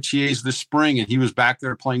watching OTAs this spring, and he was back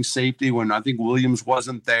there playing safety when I think Williams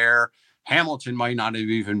wasn't there. Hamilton might not have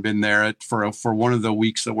even been there for one of the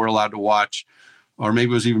weeks that we're allowed to watch. Or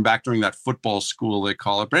maybe it was even back during that football school, they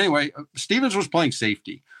call it. But anyway, Stevens was playing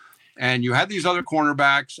safety. And you had these other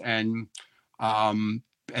cornerbacks. And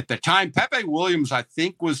at the time, Pepe Williams, I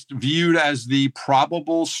think, was viewed as the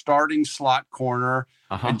probable starting slot corner.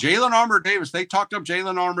 And Jalen Armour-Davis, they talked up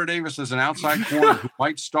Jalen Armour-Davis as an outside corner who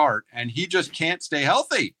might start. And he just can't stay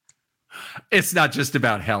healthy. It's not just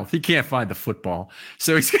about health. He can't find the football.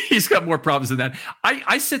 So he's got more problems than that.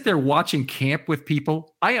 I sit there watching camp with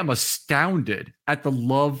people. I am astounded at the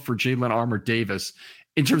love for Jalen Armour-Davis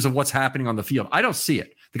in terms of what's happening on the field. I don't see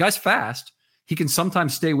it. The guy's fast. He can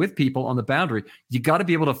sometimes stay with people on the boundary. You got to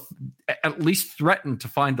be able to at least threaten to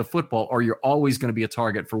find the football, or you're always going to be a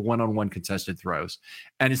target for one-on-one contested throws.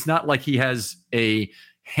 And it's not like he has a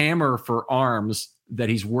hammer for arms that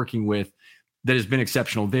he's working with that has been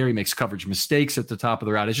exceptional there. He makes coverage mistakes at the top of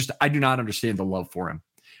the route. It's just, I do not understand the love for him.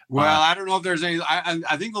 Well, I don't know if there's any.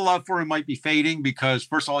 I think the love for him might be fading because,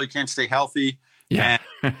 first of all, he can't stay healthy. Yeah.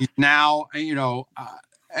 And he's now,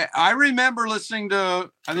 I remember listening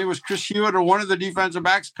to, I think it was Chris Hewitt or one of the defensive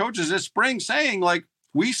backs coaches this spring saying, like,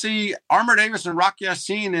 we see Armour Davis and Rock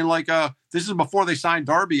Ya-Sin in this is before they signed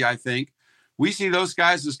Darby, I think. We see those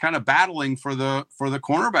guys as kind of battling for the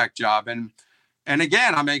cornerback job. And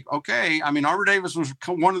again, Armour Davis was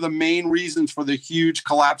one of the main reasons for the huge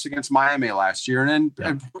collapse against Miami last year. And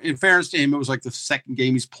in fairness to him, it was like the second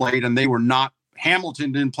game he's played, and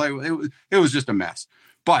Hamilton didn't play. It was just a mess.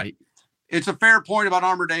 But it's a fair point about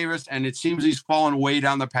Armour Davis, and it seems he's fallen way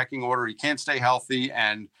down the pecking order. He can't stay healthy,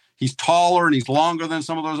 and he's taller and he's longer than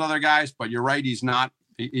some of those other guys. But you're right, he's not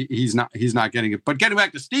getting it. But getting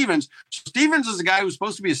back to Stevens is a guy who's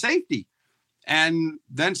supposed to be a safety. And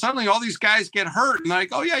then suddenly all these guys get hurt, and they're like,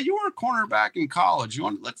 "Oh yeah, you were a cornerback in college.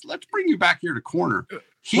 Let's bring you back here to corner."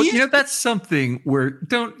 That's something where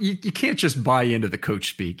you can't just buy into the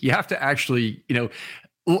coach speak. You have to actually,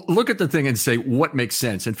 look at the thing and say what makes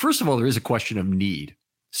sense. And first of all, there is a question of need.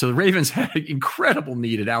 So the Ravens had an incredible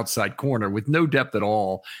need at outside corner with no depth at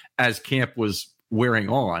all as camp was wearing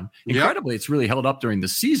on. Incredibly, It's really held up during the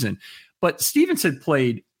season. But Stevens had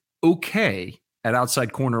played okay at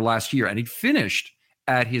outside corner last year, and he finished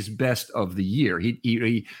at his best of the year.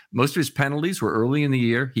 He most of his penalties were early in the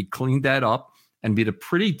year. He cleaned that up and beat a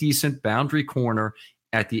pretty decent boundary corner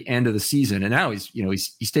at the end of the season. And now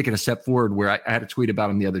he's taken a step forward where I had a tweet about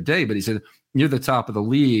him the other day, but he said near the top of the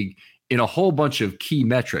league in a whole bunch of key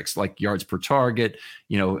metrics like yards per target.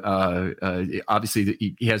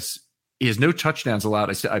 Obviously he has no touchdowns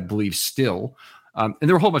allowed, I believe still. And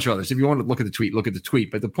there are a whole bunch of others. If you want to look at the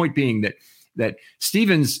tweet. But the point being that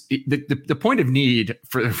Stevens, the point of need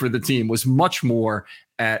for the team was much more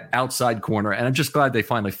at outside corner. And I'm just glad they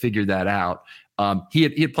finally figured that out. He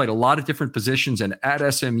had played a lot of different positions, and at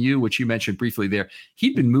SMU, which you mentioned briefly there,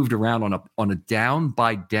 he'd been moved around on a down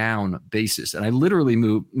by down basis. And I literally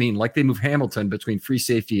mean like they move Hamilton between free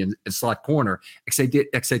safety and slot corner,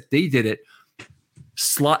 except they did it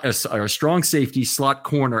slot or strong safety, slot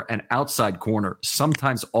corner, and outside corner,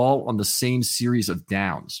 sometimes all on the same series of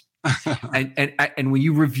downs. and when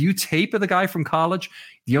you review tape of the guy from college,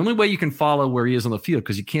 the only way you can follow where he is on the field,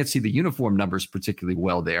 because you can't see the uniform numbers particularly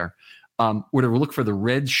well there, were to look for the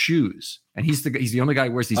red shoes. And he's the only guy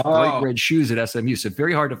who wears these bright red shoes at SMU. So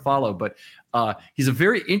very hard to follow, but he's a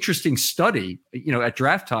very interesting study, at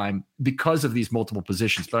draft time because of these multiple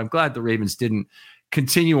positions. But I'm glad the Ravens didn't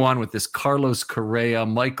continue on with this Carlos Correa,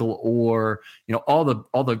 Michael Orr, all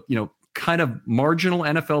the kind of marginal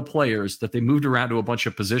NFL players that they moved around to a bunch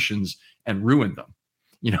of positions and ruined them.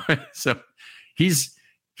 So he's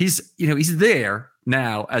there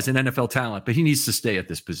now as an NFL talent, but he needs to stay at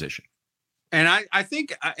this position. And I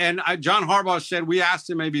think, John Harbaugh said, we asked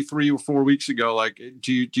him maybe 3 or 4 weeks ago, like,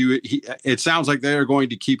 it sounds like they're going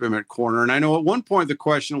to keep him at corner. And I know at one point the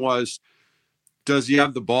question was, does he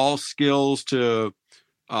have the ball skills to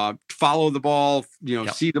follow the ball,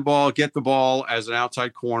 see the ball, get the ball as an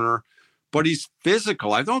outside corner? But he's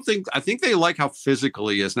physical. I think they like how physical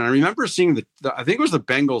he is. And I remember seeing I think it was the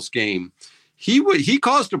Bengals game. He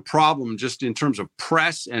caused a problem just in terms of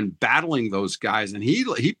press and battling those guys, and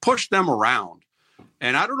he pushed them around.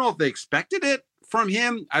 And I don't know if they expected it from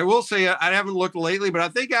him. I will say I haven't looked lately, but I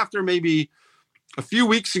think after maybe a few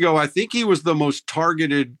weeks ago, I think he was the most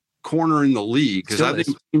targeted corner in the league, because I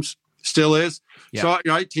think teams still is. Yeah.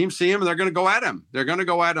 So teams see him and they're going to go at him.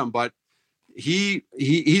 But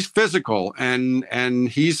he's physical and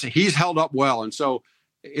he's held up well. And so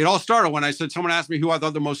it all started when someone asked me who I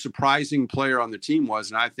thought the most surprising player on the team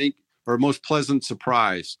was. And I think, or most pleasant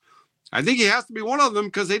surprise, I think he has to be one of them,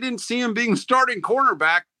 because they didn't see him being starting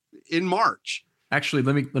cornerback in March. Actually,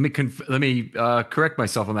 let me correct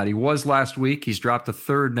myself on that. He was last week. He's dropped to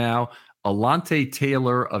third now. Alontae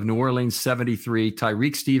Taylor of New Orleans, 73.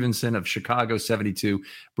 Tyreek Stevenson of Chicago, 72.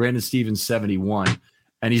 Brandon Stevens, 71.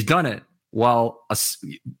 And he's done it while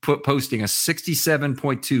posting a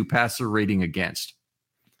 67.2 passer rating against.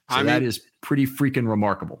 So that is pretty freaking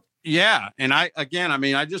remarkable. Yeah. And I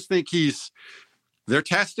just think they're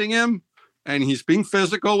testing him, and he's being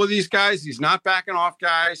physical with these guys. He's not backing off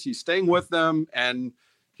guys. He's staying with them, and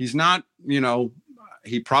he's not,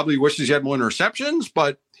 he probably wishes he had more interceptions,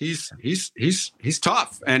 but he's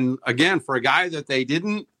tough. And again, for a guy that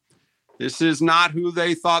this is not who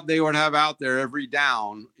they thought they would have out there every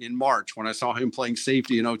down in March when I saw him playing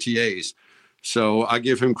safety in OTAs. So I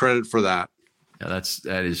give him credit for that. Yeah,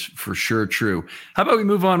 that is for sure true. How about we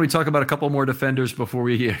move on? We talk about a couple more defenders before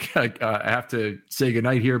we have to say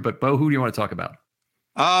goodnight here. But Bo, who do you want to talk about?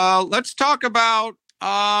 Let's talk about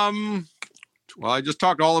Well, I just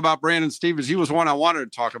talked all about Brandon Stephens. He was one I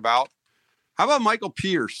wanted to talk about. How about Michael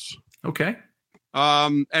Pierce? Okay.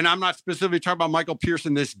 And I'm not specifically talking about Michael Pierce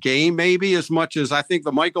in this game, maybe as much as I think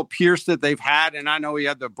the Michael Pierce that they've had. And I know he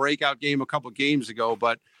had the breakout game a couple of games ago,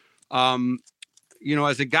 but,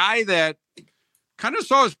 as a guy that kind of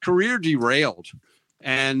saw his career derailed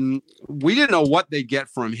and we didn't know what they get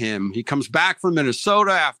from him. He comes back from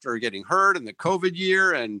Minnesota after getting hurt in the COVID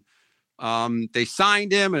year, and they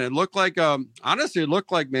signed him, and it looked like, honestly, it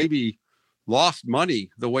looked like maybe lost money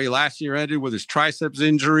the way last year ended with his triceps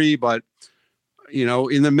injury. But,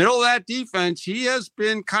 in the middle of that defense, he has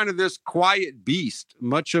been kind of this quiet beast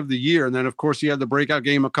much of the year. And then, of course, he had the breakout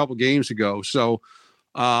game a couple games ago. So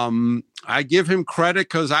I give him credit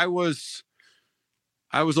because I was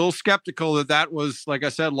a little skeptical that was, like I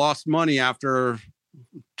said, lost money after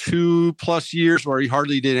 2+ years where he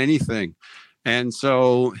hardly did anything. And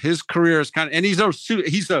so his career is and he's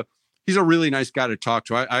a really nice guy to talk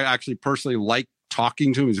to. I actually personally like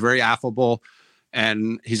talking to him. He's very affable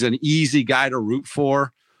and he's an easy guy to root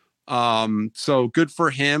for. So good for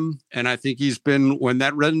him. And I think when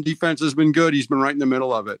that Red defense has been good, he's been right in the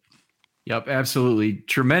middle of it. Yep, absolutely.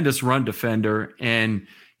 Tremendous run defender. And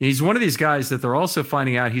he's one of these guys that they're also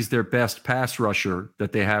finding out he's their best pass rusher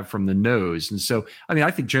that they have from the nose. And so,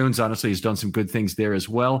 I think Jones honestly has done some good things there as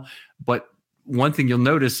well. But one thing you'll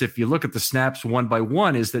notice if you look at the snaps one by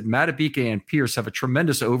one is that Madubuike and Pierce have a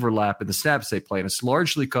tremendous overlap in the snaps they play. And it's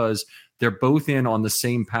largely because they're both in on the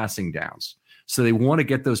same passing downs. So they want to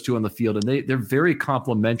get those two on the field, and they're very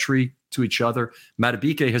complementary to each other.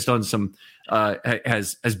 Madubuike has done some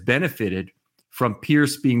has benefited from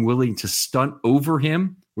Pierce being willing to stunt over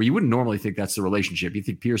him, where you wouldn't normally think that's the relationship. You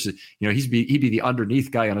think Pierce is, he'd be the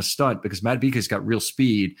underneath guy on a stunt because Madubuike's got real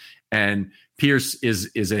speed, and Pierce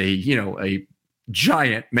is a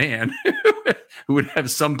giant man who would have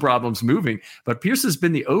some problems moving. But Pierce has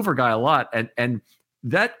been the over guy a lot, and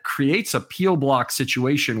that creates a peel block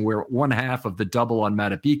situation where one half of the double on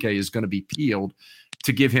Madubuike is going to be peeled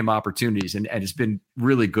to give him opportunities. And it's been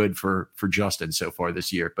really good for Justin so far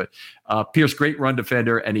this year. But Pierce, great run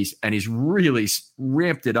defender, and he's really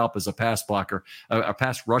ramped it up as a pass blocker, a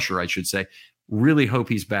pass rusher, I should say. Really hope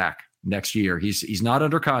he's back next year. He's not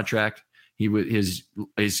under contract. His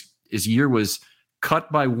year was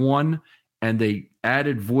cut by one, and they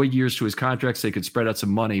added void years to his contract so they could spread out some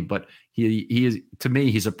money. But he is, to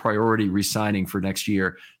me, he's a priority re-signing for next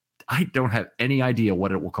year. I don't have any idea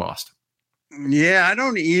what it will cost. Yeah, I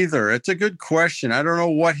don't either. It's a good question. I don't know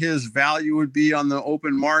what his value would be on the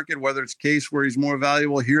open market, whether it's a case where he's more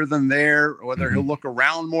valuable here than there, whether he'll look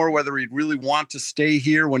around more, whether he'd really want to stay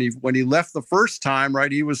here. When he left the first time,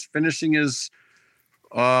 right, he was finishing his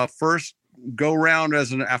first go round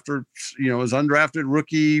after his undrafted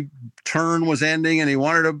rookie turn was ending, and he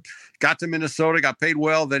got to Minnesota, got paid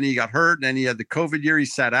well, then he got hurt, and then he had the COVID year, he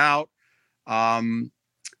sat out,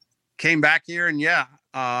 came back here, and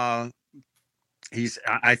I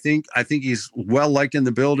think he's well liked in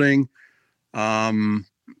the building.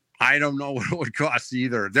 I don't know what it would cost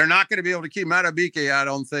either. They're not going to be able to keep Madubuike, I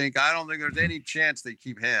don't think there's any chance they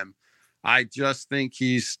keep him. I just think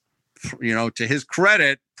he's, to his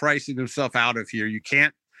credit, pricing himself out of here. You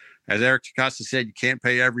can't, as Eric Costa said, you can't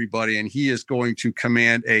pay everybody, and he is going to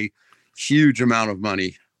command a huge amount of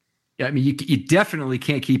money. Yeah, you definitely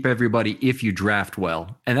can't keep everybody if you draft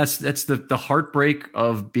well. And that's the heartbreak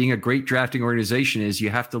of being a great drafting organization is you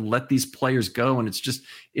have to let these players go. And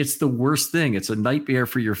it's the worst thing. It's a nightmare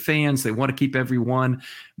for your fans. They want to keep everyone.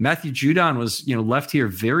 Matthew Judon was, left here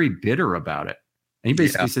very bitter about it. And he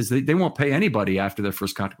basically says they won't pay anybody after their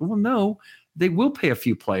first contract. Well, no, they will pay a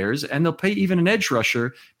few players, and they'll pay even an edge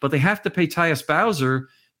rusher, but they have to pay Tyus Bowser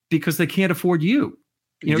because they can't afford you.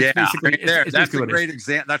 That's a great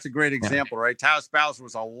example. That's a great example, right? Tyus Bowser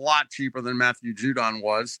was a lot cheaper than Matthew Judon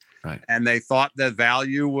was, right? And they thought that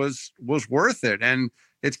value was worth it, and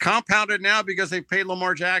it's compounded now because they paid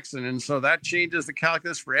Lamar Jackson, and so that changes the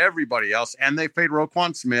calculus for everybody else. And they paid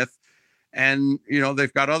Roquan Smith, and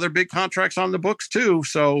they've got other big contracts on the books too.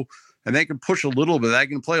 So, and they can push a little bit. They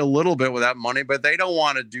can play a little bit with that money, but they don't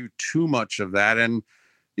want to do too much of that. And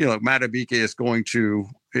Madubuike is going to.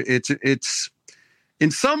 It's. In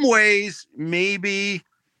some ways, maybe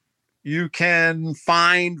you can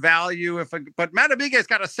find value but Madubuike's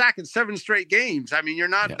got a sack in 7 straight games. I mean,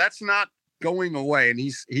 that's not going away. And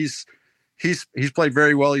he's played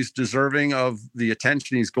very well. He's deserving of the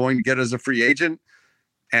attention he's going to get as a free agent.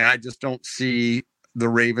 And I just don't see the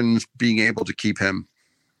Ravens being able to keep him.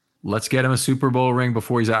 Let's get him a Super Bowl ring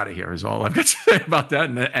before he's out of here is all I've got to say about that.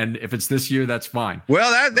 And if it's this year, that's fine.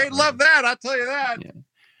 Well, they'd love that. I'll tell you that. Yeah.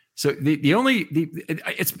 So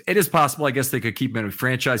it is possible. I guess they could keep him and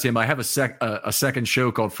franchise him. I have a second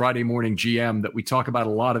show called Friday Morning GM that we talk about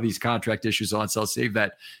a lot of these contract issues on. So I'll save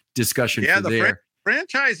that discussion for there.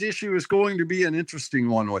 Franchise issue is going to be an interesting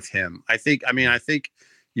one with him. I think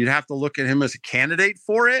you'd have to look at him as a candidate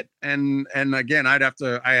for it. And again, I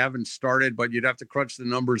haven't started, but you'd have to crunch the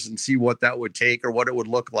numbers and see what that would take or what it would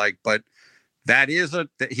look like. But that is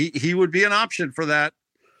he would be an option for that.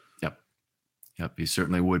 Yep, he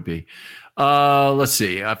certainly would be. Let's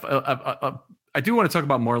see. I do want to talk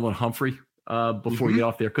about Marlon Humphrey before we get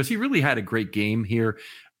off there, because he really had a great game here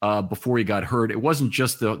before he got hurt. It wasn't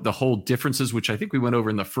just the whole differences, which I think we went over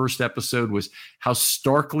in the first episode, was how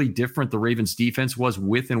starkly different the Ravens defense was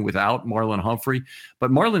with and without Marlon Humphrey. But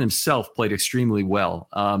Marlon himself played extremely well.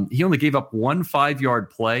 He only gave up 1 5-yard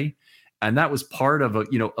play. And that was part of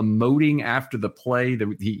emoting after the play.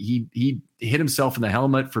 That he hit himself in the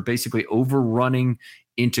helmet for basically overrunning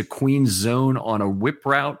into Queen's zone on a whip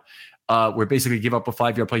route, where basically he gave up a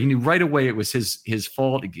 5-yard play. He knew right away it was his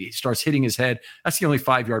fault. He starts hitting his head. That's the only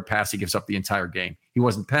 5-yard pass he gives up the entire game. He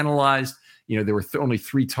wasn't penalized. There were only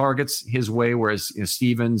 3 targets his way, whereas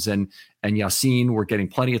Stevens and Yassine were getting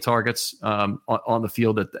plenty of targets on the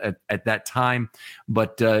field at that time.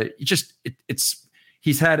 But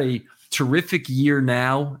he's had a terrific year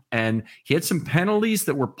now, and he had some penalties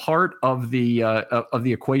that were part of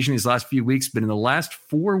the equation these last few weeks. But in the last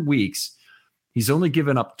 4 weeks, he's only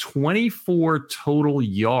given up 24 total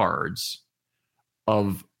yards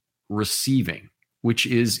of receiving, which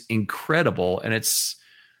is incredible. And it's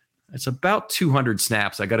about 200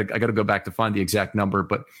 snaps. I gotta go back to find the exact number,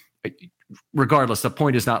 but regardless, the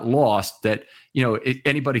point is not lost that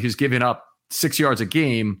anybody who's giving up 6 yards a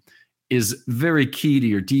game is very key to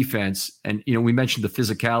your defense. And, we mentioned the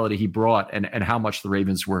physicality he brought and how much the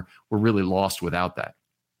Ravens were really lost without that.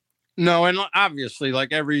 No, and obviously,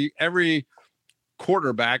 like every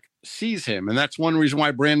quarterback sees him. And that's one reason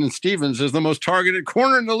why Brandon Stevens is the most targeted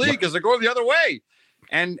corner in the league, because they're going the other way.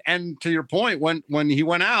 And to your point, when he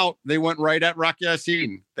went out, they went right at Rock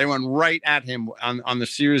Ya-Sin. They went right at him on the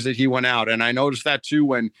series that he went out. And I noticed that too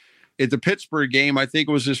when at the Pittsburgh game, I think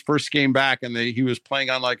it was his first game back, and he was playing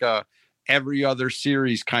on like a every other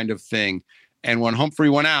series kind of thing. And when Humphrey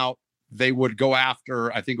went out, they would go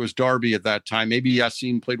after, I think it was Darby at that time. Maybe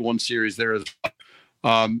Yassine played one series there as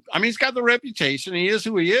well. He's got the reputation. He is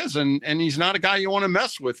who he is, and he's not a guy you want to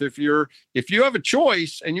mess with. If you have a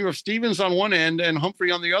choice and you have Stevens on one end and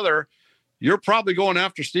Humphrey on the other, you're probably going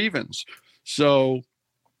after Stevens. So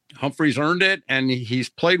Humphrey's earned it, and he's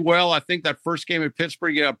played well. I think that first game at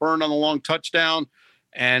Pittsburgh, he got burned on the long touchdown,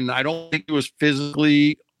 and I don't think he was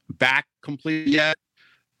physically back completely yet.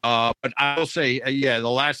 But I will say, the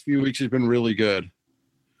last few weeks has been really good.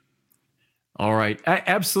 All right.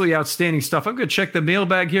 Absolutely outstanding stuff. I'm going to check the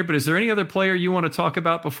mailbag here, but is there any other player you want to talk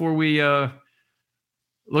about before we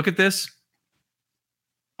look at this?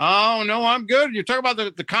 Oh, no, I'm good. You're talking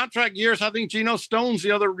about the contract years. I think Geno Stone's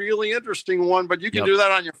the other really interesting one, but you can do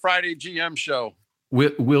that on your Friday GM show.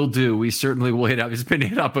 We'll do. We certainly will hit up. It's been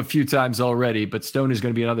hit up a few times already, but Stone is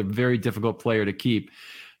going to be another very difficult player to keep.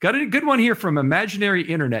 Got a good one here from Imaginary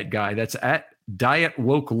Internet Guy. That's at Diet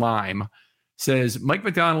Woke Lime. Says, Mike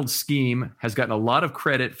Macdonald's scheme has gotten a lot of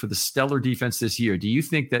credit for the stellar defense this year. Do you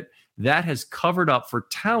think that has covered up for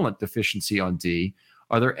talent deficiency on D?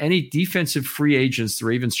 Are there any defensive free agents the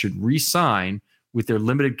Ravens should re-sign with their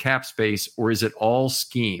limited cap space, or is it all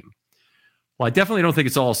scheme? Well, I definitely don't think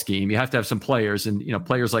it's all scheme. You have to have some players, and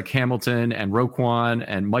players like Hamilton and Roquan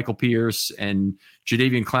and Michael Pierce and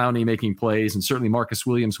Jadeveon Clowney making plays, and certainly Marcus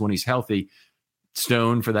Williams when he's healthy,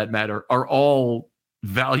 Stone for that matter, are all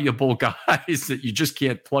valuable guys that you just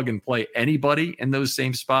can't plug and play anybody in those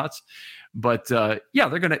same spots. But they're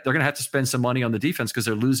gonna have to spend some money on the defense because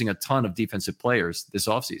they're losing a ton of defensive players this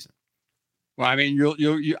offseason. Well, I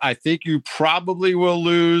mean, I think you probably will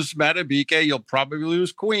lose Madubuike. You'll probably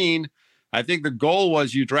lose Queen. I think the goal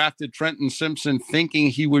was you drafted Trenton Simpson thinking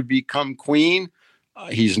he would become Queen.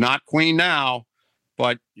 He's not Queen now,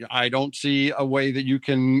 but I don't see a way that you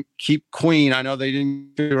can keep Queen. I know they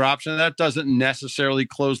didn't do your option. That doesn't necessarily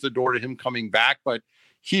close the door to him coming back, but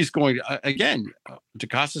he's going to, again,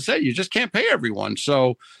 DeCosta said, you just can't pay everyone.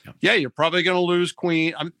 So, yeah, you're probably going to lose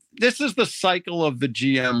Queen. This is the cycle of the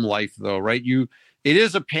GM life, though, right? It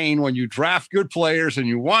is a pain when you draft good players and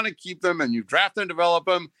you want to keep them and you draft and develop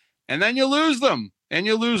them, and then you lose them and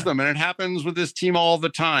you lose them. And it happens with this team all the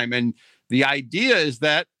time. And the idea is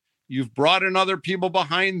that you've brought in other people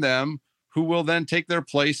behind them who will then take their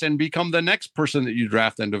place and become the next person that you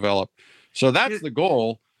draft and develop. So that's the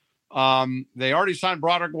goal. They already signed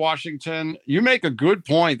Broderick Washington. You make a good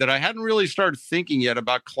point that I hadn't really started thinking yet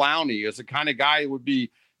about Clowney as the kind of guy who would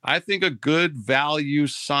be, I think, a good value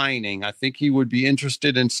signing. I think he would be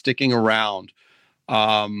interested in sticking around.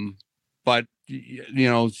 But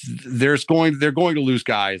they're going to lose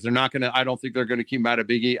guys. They're not going to, I don't think they're going to keep Matt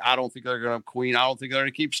Biggie. I don't think they're going to have Queen. I don't think they're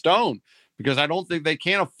going to keep Stone, because I don't think they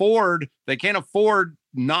can't afford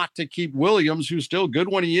not to keep Williams, who's still good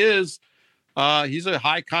when he is. He's a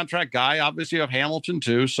high contract guy. Obviously you have Hamilton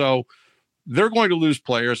too. So they're going to lose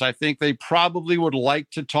players. I think they probably would like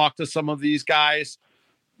to talk to some of these guys,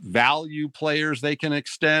 value players they can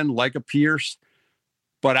extend, like a Pierce,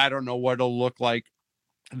 but I don't know what it'll look like.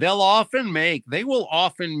 They will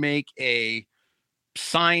often make a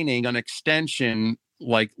signing, an extension,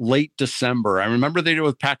 like late December. I remember they did it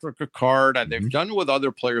with Patrick Ricard. They've done it with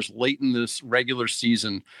other players late in this regular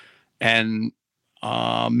season, and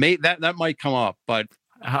that might come up. But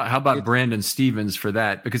how about Brandon Stevens for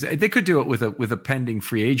that? Because they could do it with a pending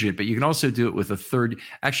free agent, but you can also do it with a third.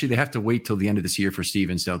 Actually, they have to wait till the end of this year for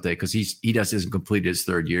Stevens, don't they? Because he hasn't completed his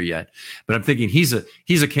third year yet. But I'm thinking he's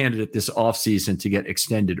a candidate this offseason to get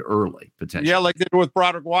extended early, potentially. Yeah, like they did with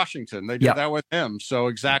Broderick Washington. They did that with him. So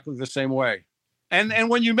exactly the same way. And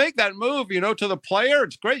when you make that move, to the player,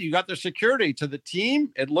 it's great. You got the security. To the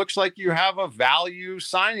team, it looks like you have a value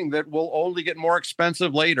signing that will only get more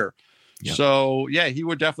expensive later. Yep. So, yeah, he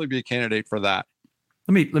would definitely be a candidate for that.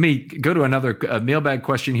 Let me go to another mailbag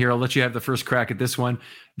question here. I'll let you have the first crack at this one.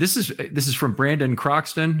 This is from Brandon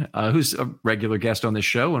Croxton, who's a regular guest on this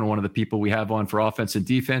show and one of the people we have on for offense and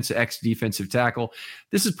defense, ex-defensive tackle.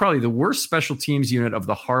 This is probably the worst special teams unit of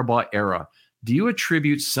the Harbaugh era. Do you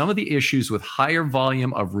attribute some of the issues with higher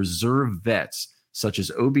volume of reserve vets, such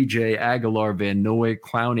as OBJ, Aguilar, Van Noy,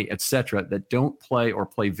 Clowney, etc., that don't play or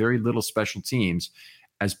play very little special teams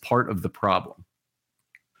as part of the problem?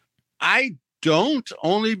 I don't,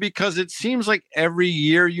 only because it seems like every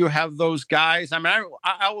year you have those guys. I mean,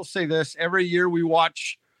 I will say this, every year we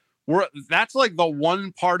watch, that's like the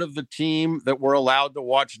one part of the team that we're allowed to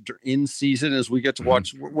watch in season as we get to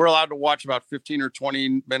watch. We're allowed to watch about 15 or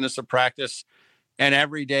 20 minutes of practice. And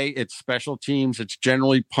every day it's special teams. It's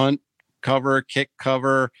generally punt cover, kick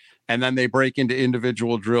cover, and then they break into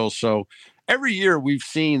individual drills. So every year we've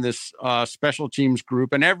seen this special teams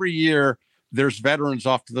group, and every year there's veterans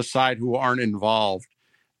off to the side who aren't involved.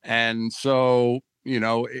 And so,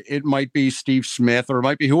 it might be Steve Smith or it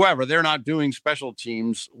might be whoever. They're not doing special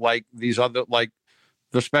teams like these other, like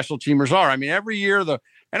the special teamers are. I mean, every year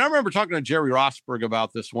and I remember talking to Jerry Rosberg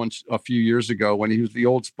about this once a few years ago when he was the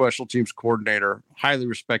old special teams coordinator, highly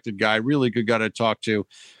respected guy, really good guy to talk to.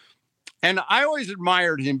 And I always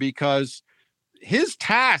admired him because his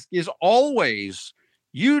task is always,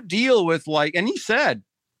 you deal with and he said,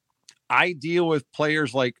 I deal with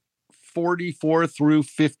players like 44 through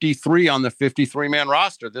 53 on the 53-man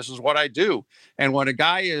roster. This is what I do. And when a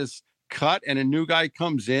guy is cut and a new guy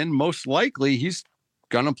comes in, most likely he's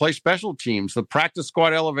going to play special teams. The practice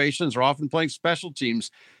squad elevations are often playing special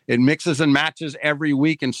teams. It mixes and matches every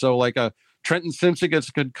week. And so like a Trenton Simpson gets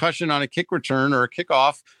a concussion on a kick return or a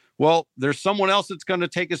kickoff. Well, there's someone else that's going to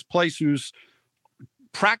take his place who's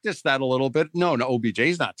practiced that a little bit. No,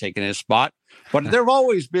 OBJ's not taking his spot, but there have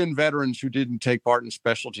always been veterans who didn't take part in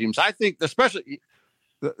special teams. I think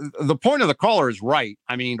the point of the caller is right.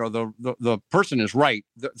 I mean, or the person is right.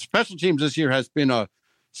 The special teams this year has been a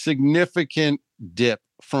significant dip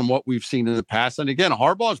from what we've seen in the past. And again,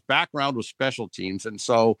 Harbaugh's background was special teams. And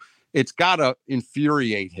so it's got to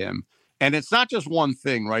infuriate him. And it's not just one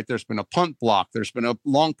thing, right? There's been a punt block. There's been a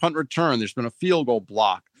long punt return. There's been a field goal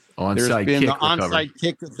block. There's been the onside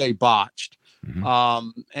kick that they botched.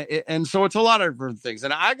 Mm-hmm. And so it's a lot of different things.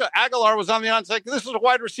 And Aguilar was on the onside. This is a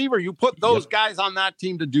wide receiver. You put those guys on that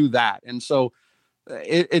team to do that. And so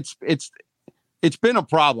it's been a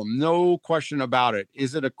problem. No question about it.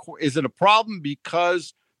 Is it a problem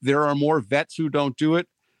because there are more vets who don't do it?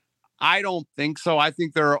 I don't think so. I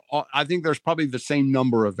think there's probably the same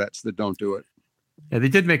number of vets that don't do it. Yeah, they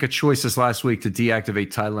did make a choice this last week to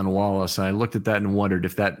deactivate Tylan Wallace. And I looked at that and wondered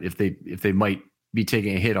if they might be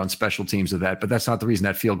taking a hit on special teams of that. But that's not the reason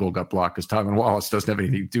that field goal got blocked, because Tylan Wallace doesn't have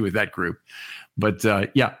anything to do with that group. But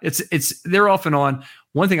it's they're off and on.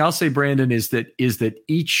 One thing I'll say, Brandon, is that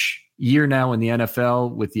each year now in the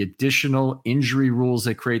NFL, with the additional injury rules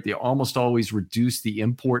they create, they almost always reduce the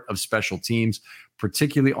import of special teams,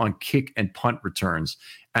 particularly on kick and punt returns.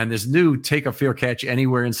 And this new take a fair catch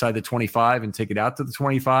anywhere inside the 25 and take it out to the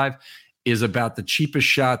 25 is about the cheapest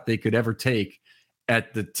shot they could ever take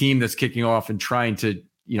at the team that's kicking off and trying to,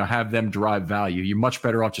 have them derive value. You're much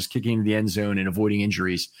better off just kicking into the end zone and avoiding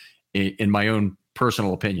injuries, in my own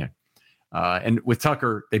personal opinion. And with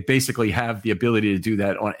Tucker, they basically have the ability to do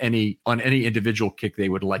that on any individual kick they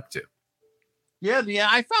would like to. Yeah,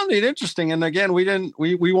 I found it interesting. And again,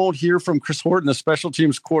 we won't hear from Chris Horton, the special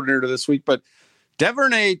teams coordinator this week, but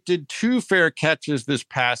Duvernay did 2 fair catches this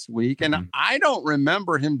past week, and I don't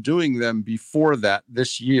remember him doing them before that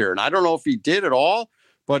this year. And I don't know if he did at all,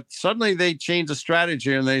 but suddenly they changed the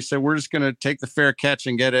strategy and they said, we're just going to take the fair catch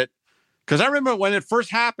and get it. Because I remember when it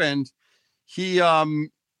first happened,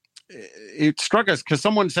 it struck us because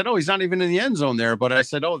someone said, oh, he's not even in the end zone there. But I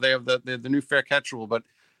said, oh, they have the new fair catch rule. But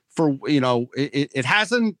it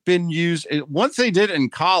hasn't been used. Once they did it in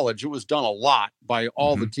college, it was done a lot by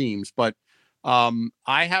all the teams. But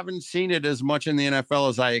I haven't seen it as much in the NFL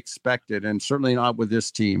as I expected, and certainly not with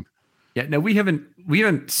this team. Yeah, no, we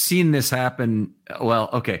haven't seen this happen. Well,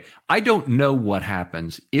 okay. I don't know what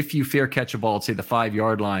happens if you fair catch a ball at, say, the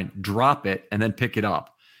 5-yard line, drop it, and then pick it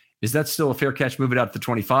up. Is that still a fair catch, move it out to the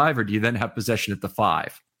 25, or do you then have possession at the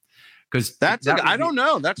 5? Because I don't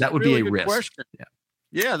know. That would really be a risk. Question.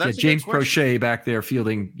 Yeah, that's James Prochet back there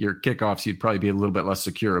fielding your kickoffs. You'd probably be a little bit less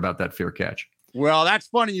secure about that fair catch. Well, that's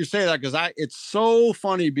funny you say that because it's so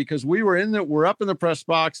funny because we're up in the press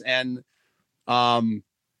box and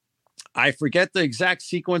I forget the exact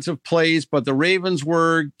sequence of plays, but the Ravens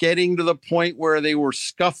were getting to the point where they were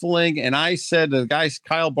scuffling. And I said to the guy,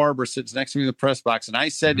 Kyle Barber sits next to me in the press box. And I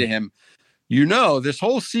said to him, this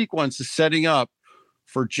whole sequence is setting up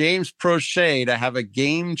for James Prochet to have a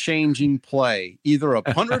game-changing play, either a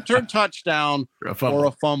punt return touchdown or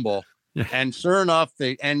a fumble. Yeah. And sure enough,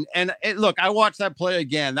 look, I watched that play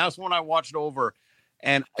again. That's when I watched it over.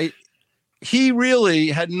 And he really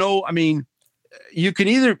had you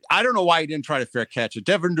can I don't know why he didn't try to fair catch it.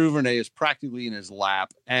 Devin Duvernay is practically in his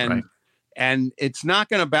lap. And it's not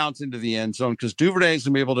going to bounce into the end zone because Duvernay is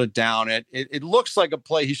going to be able to down it. It looks like a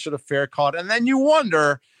play he should have fair caught. And then you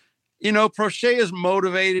wonder, Prochet is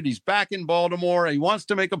motivated. He's back in Baltimore. He wants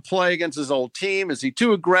to make a play against his old team. Is he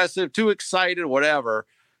too aggressive, too excited, whatever?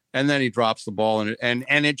 And then he drops the ball, and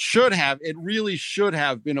it really should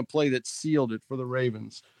have been a play that sealed it for the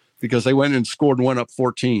Ravens because they went and scored and went up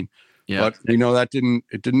 14. Yeah. But that didn't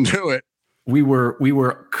do it. We were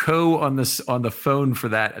on the phone for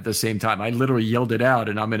that at the same time. I literally yelled it out,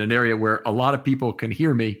 and I'm in an area where a lot of people can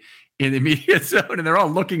hear me in the immediate zone, and they're all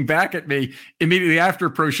looking back at me immediately after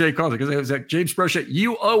Prochet called it because it was like, James Prochet,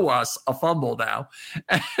 you owe us a fumble now.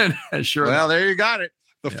 And sure. Well, there you got it.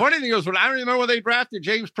 The funny thing is, when I remember when they drafted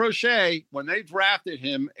James Prochet, when they drafted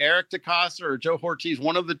him, Eric DeCosta or Joe Ortiz,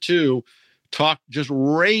 one of the two, just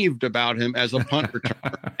raved about him as a punt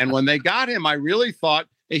returner. And when they got him, I really thought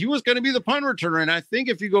he was going to be the punt returner. And I think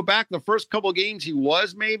if you go back the first couple of games, he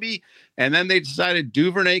was maybe. And then they decided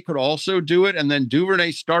Duvernay could also do it. And then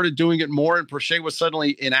Duvernay started doing it more. And Prochet was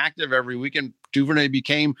suddenly inactive every week. And Duvernay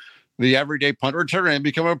became the everyday punt returner and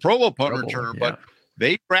became a Pro Bowl punt returner. Yeah. But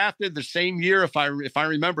they drafted the same year, if I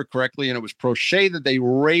remember correctly, and it was Prochet that they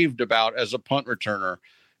raved about as a punt returner.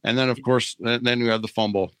 And then, of course, then we have the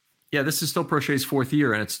fumble. Yeah, this is still Prochet's 4th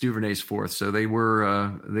year, and it's Duvernay's 4th. So they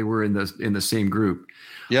were in the same group.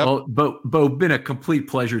 Yeah. Well, Bo, been a complete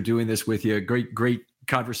pleasure doing this with you. Great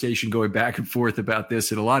conversation going back and forth about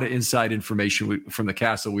this, and a lot of inside information from the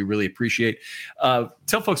Castle. We really appreciate.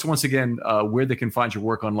 Tell folks once again where they can find your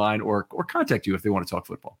work online or contact you if they want to talk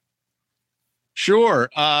football. Sure.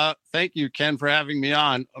 Thank you, Ken, for having me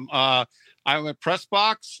on. I'm at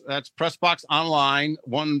Pressbox. That's Pressbox Online.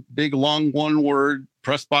 One big long one word.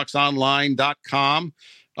 PressboxOnline.com.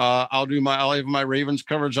 I'll have my Ravens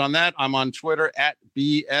coverage on that. I'm on Twitter at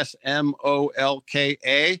BSMOLKA.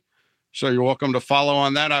 So you're welcome to follow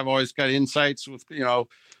on that. I've always got insights with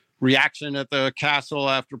reaction at the Castle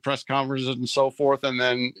after press conferences and so forth, and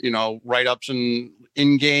then write-ups and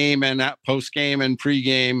in-game and at post-game and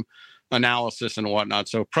pre-game analysis and whatnot.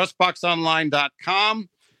 So PressboxOnline.com.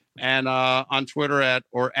 And on Twitter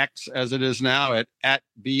or X as it is now at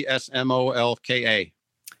BSMOLKA.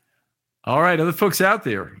 All right, other folks out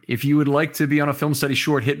there, if you would like to be on a Film Study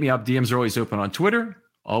Short, hit me up. DMs are always open on Twitter.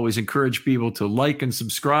 Always encourage people to like and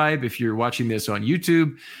subscribe if you're watching this on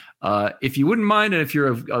YouTube. If you wouldn't mind, and if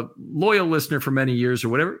you're a loyal listener for many years or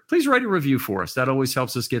whatever, please write a review for us. That always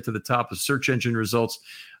helps us get to the top of search engine results.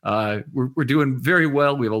 We're doing very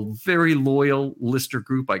well. We have a very loyal listener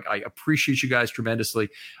group. I appreciate you guys tremendously.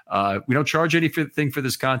 We don't charge anything for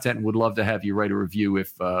this content and would love to have you write a review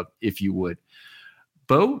if you would.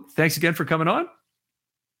 Bo, thanks again for coming on.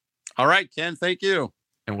 All right, Ken, thank you.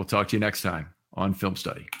 And we'll talk to you next time on Film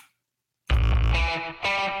Study.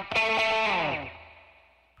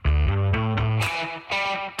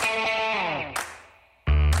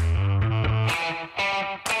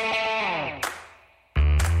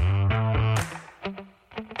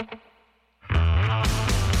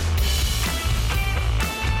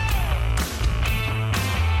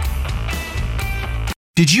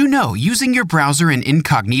 Did you know using your browser in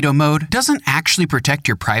incognito mode doesn't actually protect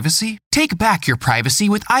your privacy? Take back your privacy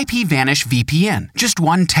with IPVanish VPN. Just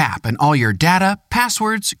one tap and all your data,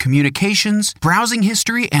 passwords, communications, browsing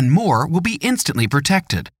history, and more will be instantly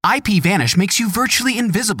protected. IPVanish makes you virtually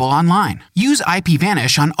invisible online. Use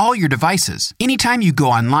IPVanish on all your devices, anytime you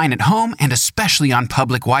go online at home and especially on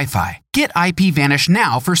public Wi-Fi. Get IPVanish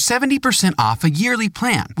now for 70% off a yearly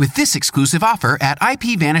plan with this exclusive offer at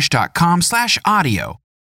ipvanish.com/audio.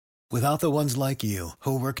 Without the ones like you,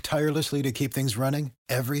 who work tirelessly to keep things running,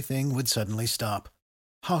 everything would suddenly stop.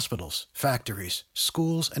 Hospitals, factories,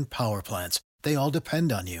 schools, and power plants, they all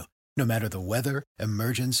depend on you. No matter the weather,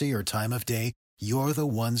 emergency, or time of day, you're the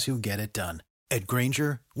ones who get it done. At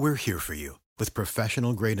Grainger, we're here for you with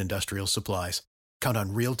professional-grade industrial supplies. Count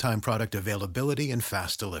on real-time product availability and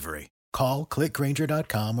fast delivery. Call, click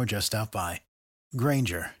Grainger.com, or just stop by.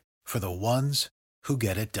 Grainger, for the ones who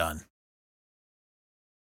get it done.